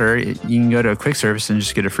want water, you can go to a quick service and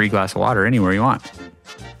just get a free glass of water anywhere you want.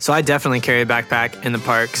 So I definitely carry a backpack in the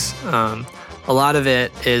parks. A lot of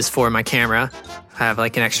it is for my camera. I have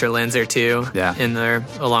like an extra lens or two in there,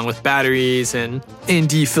 along with batteries and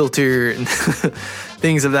ND filter and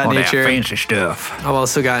things of that nature. That fancy stuff. I've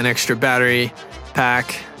also got an extra battery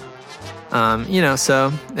pack.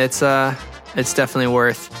 So it's definitely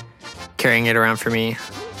worth carrying it around for me.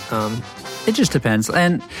 It just depends.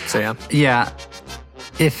 And So yeah. yeah,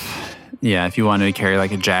 if you wanted to carry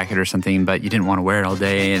like a jacket or something, but you didn't want to wear it all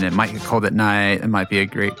day and it might get cold at night, it might be a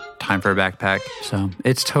great time for a backpack. So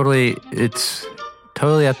it's totally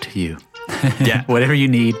up to you. Yeah. Whatever you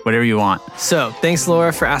need, whatever you want. So thanks,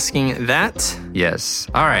 Laura, for asking that. Yes.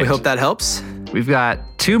 All right. We hope that helps. We've got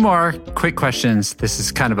 2 more quick questions. This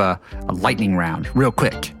is kind of a lightning round, real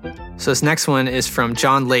quick. So this next one is from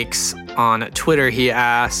John Lakes on Twitter. He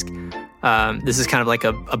asked, this is kind of like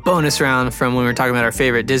a bonus round from when we were talking about our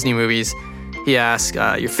favorite Disney movies. He asked,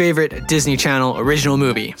 your favorite Disney Channel original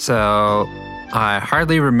movie. So I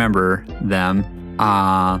hardly remember them.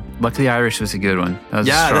 Luck of the Irish was a good one. That was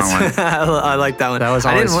a strong one. I like that one. That was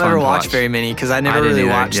I always didn't fun ever to watch watch. very many because I never really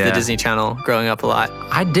watched the Disney Channel growing up a lot.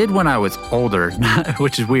 I did when I was older,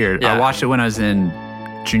 which is weird. Yeah. I watched it when I was in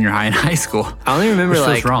junior high and high school. I only remember Which feels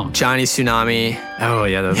like wrong. Johnny Tsunami, Oh,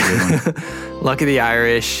 yeah, that was a good one. Luck of the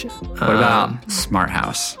Irish. What about Smart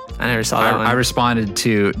House? I never saw that one. I responded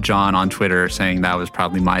to John on Twitter saying that was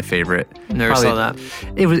probably my favorite. Never saw that.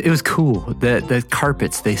 It was cool. The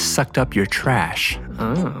carpets, they sucked up your trash.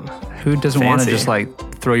 Oh. Who doesn't want to Fancy. just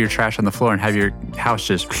like throw your trash on the floor and have your house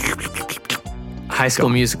just... High School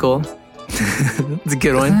Musical. It's a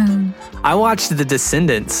good one. I watched The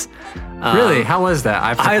Descendants. Really? How was that?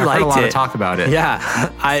 I've I heard liked a lot it. of talk about it.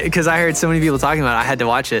 Yeah, because I heard so many people talking about it, I had to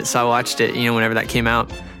watch it. So I watched it, whenever that came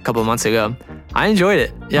out a couple of months ago. I enjoyed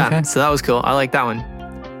it. Yeah, Okay. so that was cool. I like that one.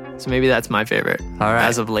 So maybe that's my favorite All right.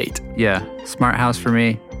 as of late. Yeah. Smart House for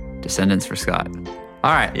me. Descendants for Scott.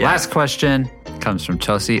 All right. Yeah. Last question comes from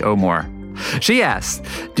Chelsea O'More. She asks,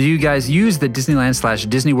 do you guys use the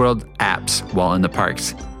Disneyland/Disney World apps while in the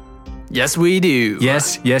parks? Yes, we do.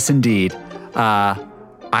 Yes, indeed.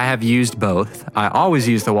 I have used both. I always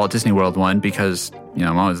use the Walt Disney World one because,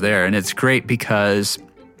 I'm always there. And it's great because,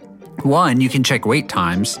 1, you can check wait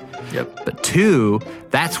times. Yep. But 2,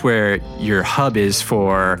 that's where your hub is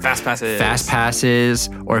for Fast passes. Fast passes,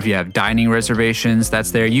 or if you have dining reservations,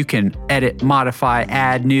 that's there. You can edit, modify,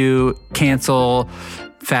 add new, cancel,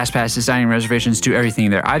 fast passes, dining reservations, do everything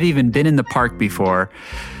there. I've even been in the park before,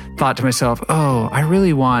 thought to myself, I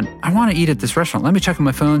want to eat at this restaurant. Let me check on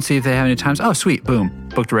my phone, see if they have any times. Oh, sweet, boom,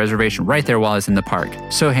 booked a reservation right there while I was in the park.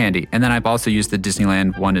 So handy. And then I've also used the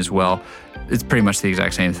Disneyland one as well. It's pretty much the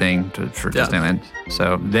exact same thing for Disneyland.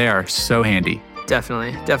 So they are so handy.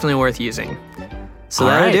 Definitely worth using. So All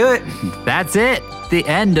that'll right. do it. That's it. The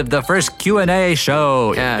end of the first Q&A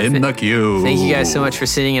show in the queue. Thank you guys so much for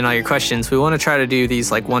sending in all your questions. We want to try to do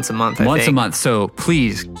these like once a month, I Once a think. month. So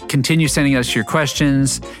please continue sending us your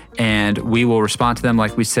questions and we will respond to them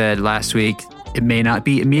like we said last week. It may not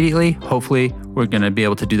be immediately. Hopefully, we're going to be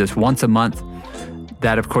able to do this once a month.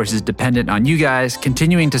 That, of course, is dependent on you guys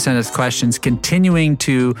continuing to send us questions, continuing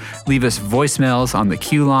to leave us voicemails on the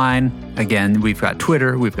Q line. Again, we've got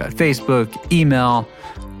Twitter, we've got Facebook, email,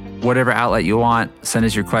 whatever outlet you want. Send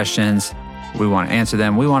us your questions. We want to answer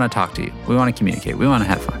them. We want to talk to you. We want to communicate. We want to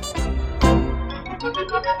have fun.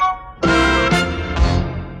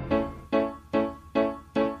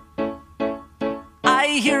 I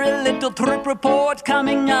hear a little trip report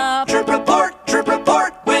coming up. Trip report,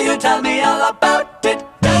 will you tell me all about it?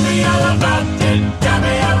 Tell me all about it, tell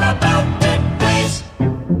me all about it, please.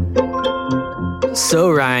 So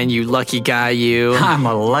Ryan, you lucky guy, you. I'm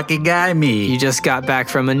a lucky guy, me. You just got back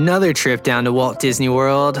from another trip down to Walt Disney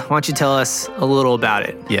World. Why don't you tell us a little about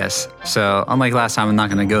it? Yes. So, unlike last time, I'm not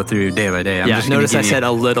going to go through day by day. I'm just notice I gonna give said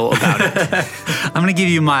a little about it. I'm going to give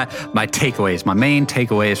you my takeaways, my main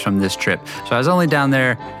takeaways from this trip. So, I was only down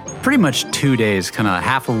there pretty much 2 days, kind of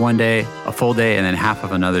half of one day, a full day, and then half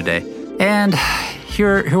of another day. And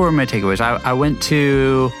here were my takeaways. I went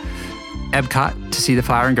to Epcot to see the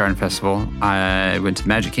Flower and Garden Festival. I went to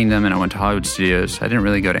Magic Kingdom and I went to Hollywood Studios. I didn't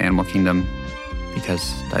really go to Animal Kingdom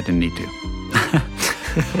because I didn't need to.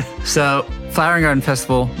 So, Flower and Garden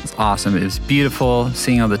Festival was awesome. It was beautiful,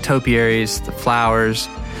 seeing all the topiaries, the flowers.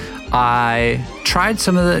 I tried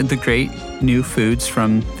some of the great new foods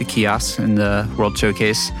from the kiosks in the World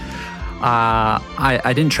Showcase.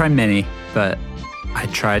 I didn't try many, but I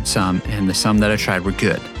tried some, and the some that I tried were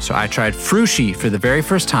good. So I tried Frushi for the very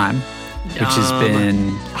first time, which has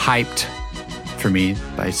been hyped for me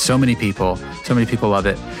by so many people. So many people love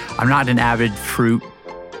it. I'm not an avid fruit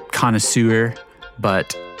connoisseur,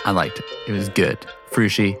 but I liked it. It was good.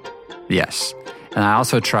 Frushi, yes. And I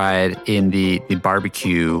also tried in the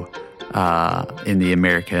barbecue in the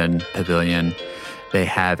American Pavilion. They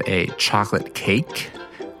have a chocolate cake,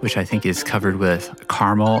 which I think is covered with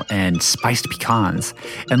caramel and spiced pecans.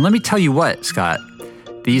 And let me tell you what, Scott,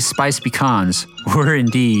 these spiced pecans were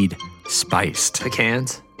indeed spiced.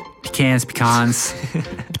 Pecans. Pecans,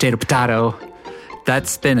 potato,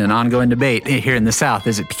 that's been an ongoing debate here in the South.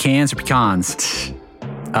 Is it pecans or pecans?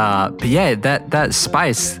 But yeah, that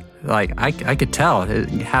spice, like I could tell it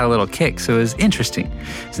had a little kick. So it was interesting.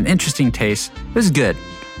 It's an interesting taste. It was good.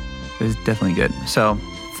 It was definitely good. So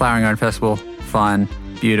Flowering Garden Festival, fun,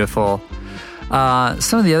 beautiful.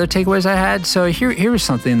 Some of the other takeaways I had. So here was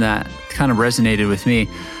something that kind of resonated with me.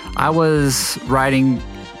 I was writing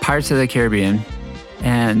Pirates of the Caribbean,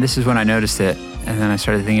 and this is when I noticed it. And then I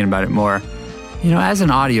started thinking about it more. As an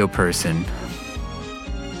audio person,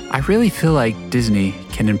 I really feel like Disney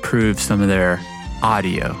can improve some of their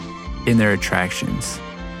audio in their attractions.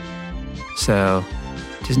 So,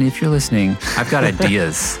 Disney, if you're listening, I've got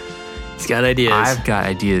ideas. He's got ideas. I've got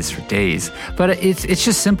ideas for days. But it's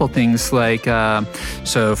just simple things like,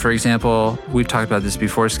 so for example, we've talked about this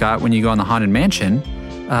before, Scott, when you go on the Haunted Mansion,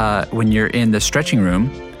 when you're in the stretching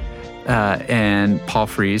room, and Paul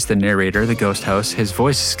Frees, the narrator, the ghost host, his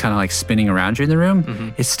voice is kind of like spinning around you in the room. Mm-hmm.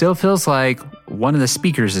 It still feels like one of the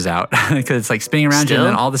speakers is out because it's like spinning around you, and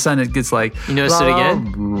then all of a sudden it gets like... You noticed it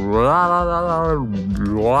again?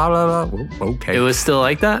 Okay. It was still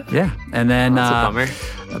like that? Yeah. And then that's a bummer.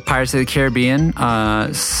 Pirates of the Caribbean, one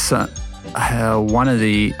of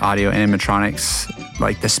the audio animatronics,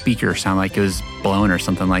 like the speaker sounded like it was blown or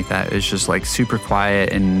something like that. It was just like super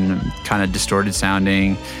quiet and kind of distorted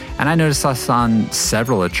sounding. And I noticed this on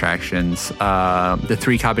several attractions. The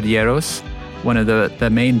Three Caballeros, one of the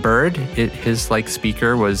main bird, his like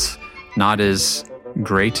speaker was not as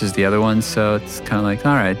great as the other ones. So it's kind of like,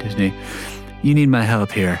 all right, Disney, you need my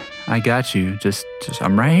help here. I got you. Just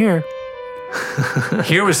I'm right here.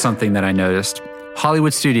 Here was something that I noticed.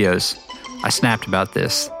 Hollywood Studios. I snapped about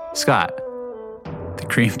this. Scott, the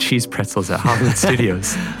cream cheese pretzels at Hollywood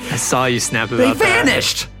Studios. I saw you snap about that. They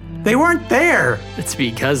vanished. They weren't there. It's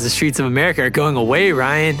because the streets of America are going away,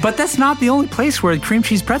 Ryan. But that's not the only place where the cream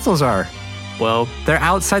cheese pretzels are. Well, they're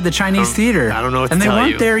outside the Chinese theater. I don't know what to tell you. And they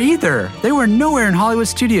weren't there either. They were nowhere in Hollywood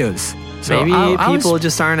Studios. So maybe people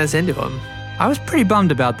just aren't as into them. I was pretty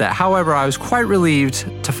bummed about that. However, I was quite relieved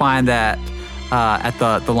to find that at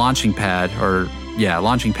the launching pad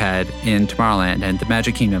in Tomorrowland and the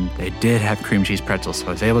Magic Kingdom, they did have cream cheese pretzels, so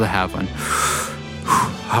I was able to have one.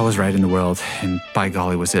 I was right in the world, and by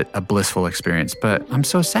golly, was it a blissful experience. But I'm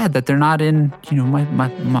so sad that they're not in,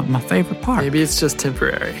 my favorite part. Maybe it's just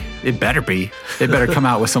temporary. It better be. They better come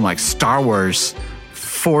out with some like Star Wars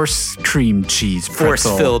Force cream cheese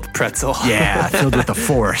pretzel. Force-filled pretzel. Yeah, filled with the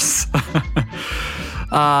Force.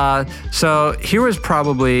 So here was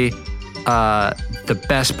probably the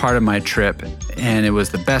best part of my trip, and it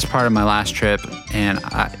was the best part of my last trip, and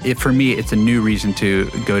for me, it's a new reason to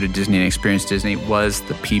go to Disney and experience Disney, was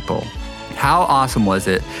the people. How awesome was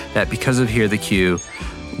it that because of Hear the Queue,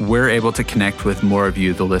 we're able to connect with more of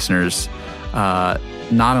you, the listeners,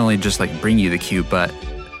 not only just like bring you the queue, but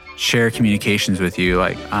share communications with you.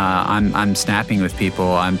 Like I'm snapping with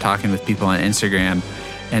people, I'm talking with people on Instagram,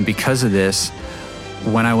 and because of this,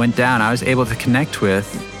 when I went down, I was able to connect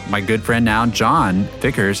with my good friend now, John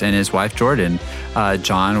Vickers, and his wife, Jordan.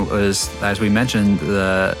 John was, as we mentioned,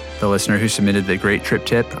 the listener who submitted the great trip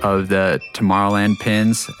tip of the Tomorrowland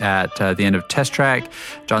pins at the end of Test Track.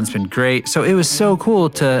 John's been great. So it was so cool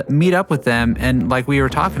to meet up with them. And like we were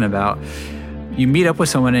talking about, you meet up with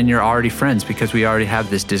someone and you're already friends because we already have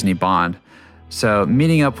this Disney bond. So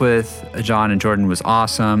meeting up with John and Jordan was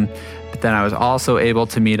awesome. But then I was also able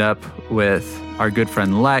to meet up with our good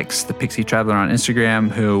friend Lex, the Pixie Traveler on Instagram,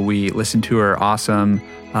 who we listened to her awesome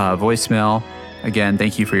voicemail. Again,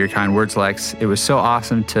 thank you for your kind words, Lex. It was so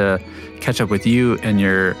awesome to catch up with you and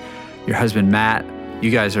your husband, Matt. You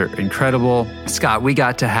guys are incredible. Scott, we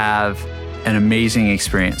got to have an amazing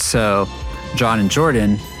experience. So John and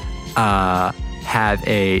Jordan have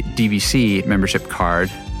a DVC membership card.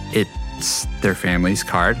 It's their family's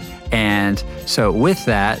card. And so with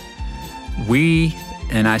that,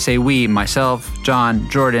 and I say we, myself, John,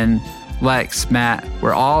 Jordan, Lex, Matt,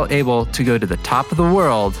 we're all able to go to the top of the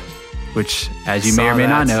world, which, as you may or may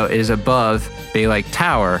not know, is above Bay Lake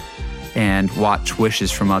Tower, and watch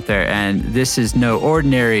Wishes from up there. And this is no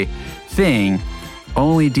ordinary thing.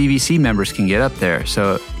 Only DVC members can get up there.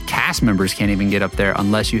 So cast members can't even get up there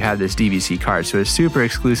unless you have this DVC card. So it's super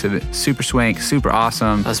exclusive, super swank, super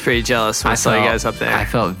awesome. I was pretty jealous when I saw you guys up there. I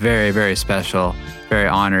felt very, very special, very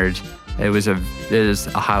honored. It is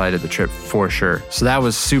a highlight of the trip for sure. So that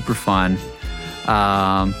was super fun.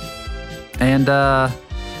 And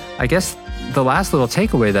I guess the last little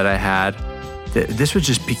takeaway that I had, this was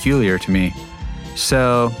just peculiar to me.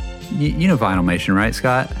 So, you know Vinylmation, right,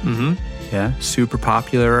 Scott? Mm-hmm. Yeah, super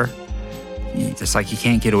popular. It's like you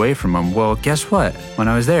can't get away from them. Well, guess what? When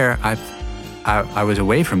I was there, I was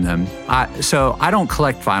away from them. So I don't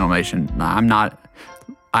collect Vinylmation. I'm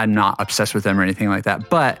not obsessed with them or anything like that.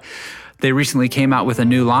 But they recently came out with a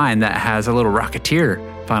new line that has a little Rocketeer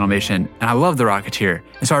Vinylmation, and I love the Rocketeer.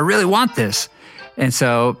 And so I really want this. And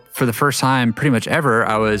so for the first time pretty much ever,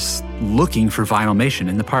 I was looking for Vinylmation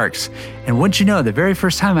in the parks. And wouldn't you know, the very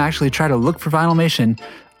first time I actually tried to look for Vinylmation,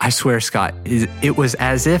 I swear, Scott, it was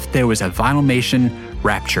as if there was a Vinylmation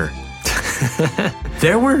rapture.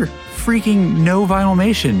 There were freaking no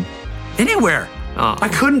Vinylmation anywhere. Oh. I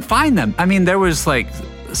couldn't find them. I mean, there was like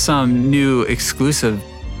some new exclusive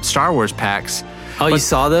Star Wars packs. Oh, you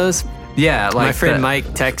saw those? Yeah. Like my friend Mike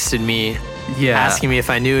texted me asking me if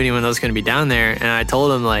I knew anyone that was going to be down there. And I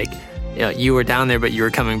told him, like, you were down there, but you were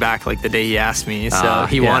coming back like the day he asked me. So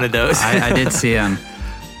he wanted those. I did see him.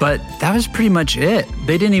 But that was pretty much it.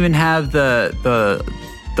 They didn't even have the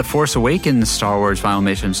Force Awakens Star Wars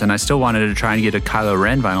Vinylmations, and I still wanted to try and get a Kylo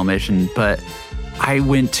Ren Vinylmation, but I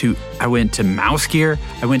went to Mouse Gear,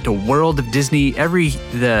 I went to World of Disney,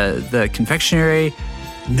 the confectionery,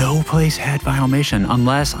 no place had Vinylmation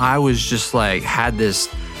unless I was just like had this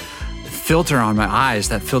filter on my eyes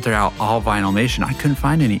that filtered out all Vinylmation. I couldn't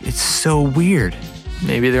find any. It's so weird.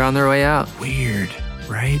 Maybe they're on their way out. Weird,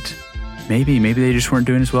 right? Maybe they just weren't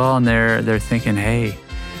doing as well, and they're thinking, hey,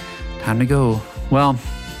 time to go. Well,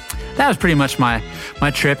 that was pretty much my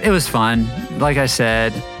trip. It was fun. Like I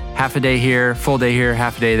said, half a day here, full day here,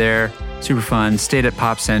 half a day there. Super fun. Stayed at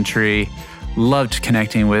Pop Century. Loved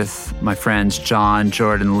connecting with my friends, John,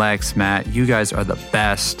 Jordan, Lex, Matt. You guys are the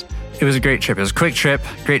best. It was a great trip. It was a quick trip,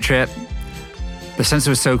 great trip. But since it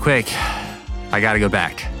was so quick, I got to go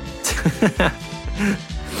back.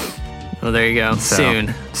 Well, there you go. So,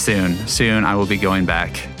 soon I will be going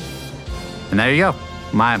back. And there you go.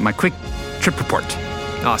 My quick trip report.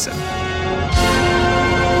 Awesome.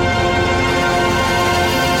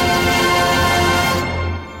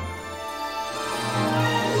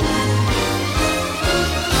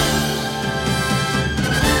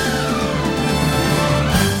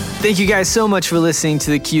 Thank you guys so much for listening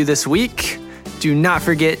to The Q this week. Do not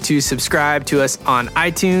forget to subscribe to us on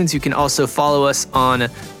iTunes. You can also follow us on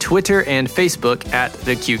Twitter and Facebook at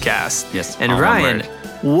The QCast. Yes. And Ryan,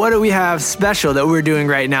 what do we have special that we're doing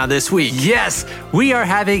right now this week? Yes, we are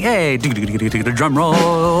having a drum roll,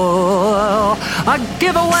 a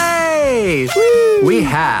giveaway. Woo! We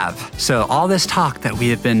have. So all this talk that we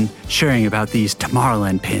have been sharing about these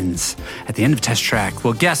Tomorrowland pins at the end of Test Track.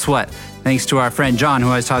 Well, guess what? Thanks to our friend John, who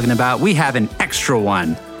I was talking about, we have an extra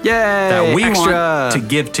one. Yay! That we extra. want to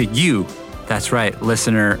give to you. That's right,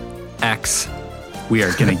 listener X. We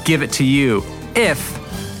are going to give it to you if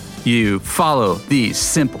you follow these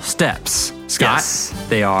simple steps. Scott, yes.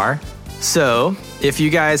 They are. So, if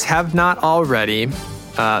you guys have not already,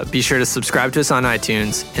 be sure to subscribe to us on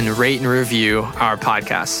iTunes and rate and review our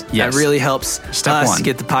podcast. Yes. That really helps Step us one.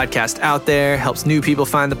 get the podcast out there, helps new people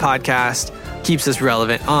find the podcast, keeps us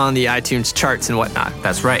relevant on the iTunes charts and whatnot.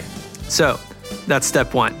 That's right. So, that's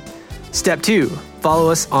step one. Step two,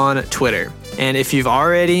 follow us on Twitter. And if you've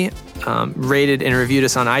already rated and reviewed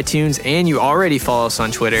us on iTunes and you already follow us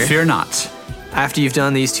on Twitter, fear not. After you've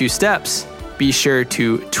done these two steps, be sure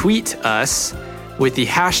to tweet us with the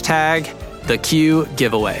hashtag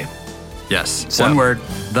 #TheQGiveaway. Yes, So- one word,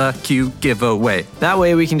 the Q giveaway. That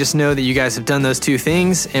way we can just know that you guys have done those two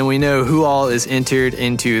things and we know who all is entered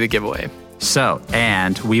into the giveaway. So,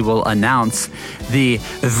 and we will announce the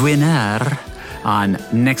winner on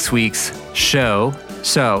next week's show.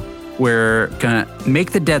 So, we're going to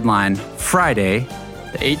make the deadline Friday,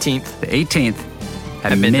 The 18th. the 18th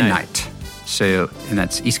at midnight. So, and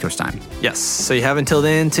that's East Coast time. Yes. So you have until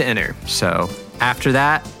then to enter. So, after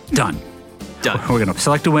that, done. Done. We're going to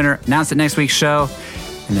select a winner, announce it next week's show,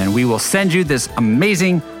 and then we will send you this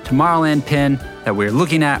amazing Tomorrowland pin that we're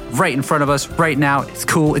looking at right in front of us right now. It's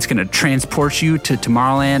cool. It's going to transport you to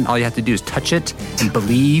Tomorrowland. All you have to do is touch it and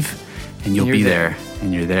believe, and you'll be there.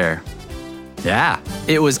 And you're there. Yeah.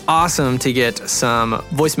 It was awesome to get some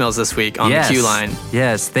voicemails this week on the Q line.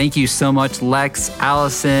 Yes. Thank you so much, Lex,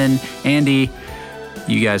 Allison, Andy.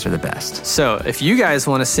 You guys are the best. So if you guys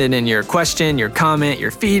want to send in your question, your comment,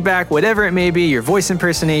 your feedback, whatever it may be, your voice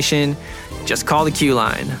impersonation, just call the Q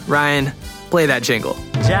line. Ryan, play that jingle.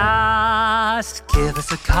 Just give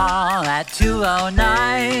us a call at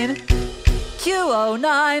 209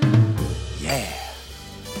 Q09. Yeah.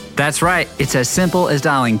 That's right. It's as simple as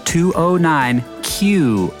dialing 209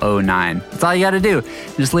 Q09. That's all you got to do.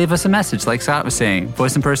 Just leave us a message, like Scott was saying.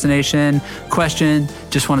 Voice impersonation, question.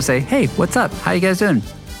 Just want to say, hey, what's up? How you guys doing?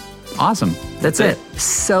 Awesome. That's it.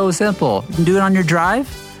 So simple. You can do it on your drive.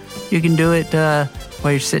 You can do it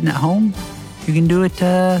while you're sitting at home. You can do it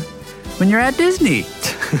when you're at Disney.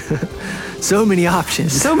 So many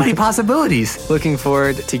options. So many possibilities. Looking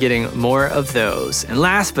forward to getting more of those. And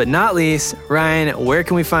last but not least, Ryan, where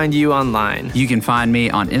can we find you online? You can find me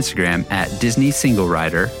on Instagram at Disney Single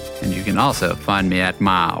Rider, and you can also find me at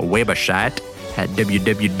my website at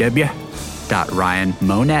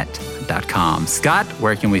www.ryanmonet.com. Scott,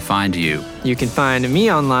 where can we find you? You can find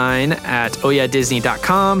me online at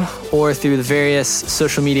ohyeahdisney.com or through the various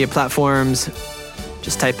social media platforms.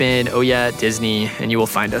 Just type in Oh Yeah Disney and you will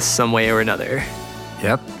find us some way or another.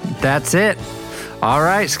 Yep, that's it. All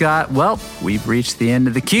right, Scott. Well, we've reached the end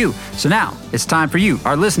of the queue. So now it's time for you,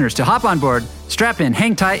 our listeners, to hop on board, strap in,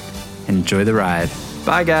 hang tight, and enjoy the ride.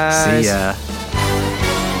 Bye, guys. See ya.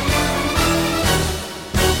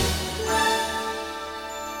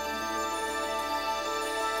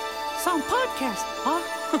 Some podcast, huh?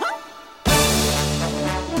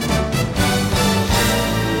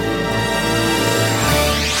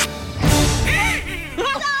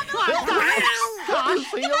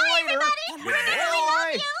 See you later.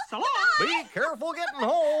 Bye. Be careful getting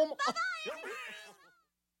home.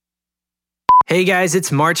 Hey guys,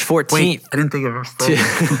 it's March 14th. Wait, I didn't think of it.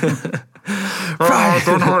 I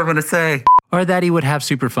don't know what I'm going to say. Or that he would have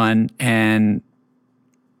super fun and...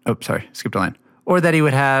 Oh, sorry, skipped a line. Or that he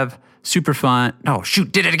would have super fun... Oh,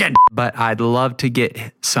 shoot, did it again. But I'd love to get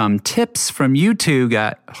some tips from you two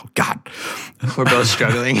guys. Oh, God. We're both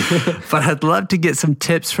struggling. But I'd love to get some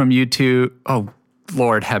tips from you two. Oh,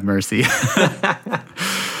 Lord have mercy.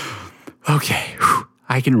 Okay, whew,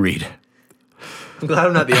 I can read. I'm glad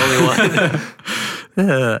I'm not the only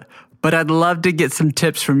one. But I'd love to get some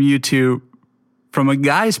tips from you two from a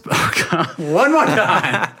guy's... Oh, God. One more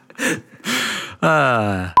time.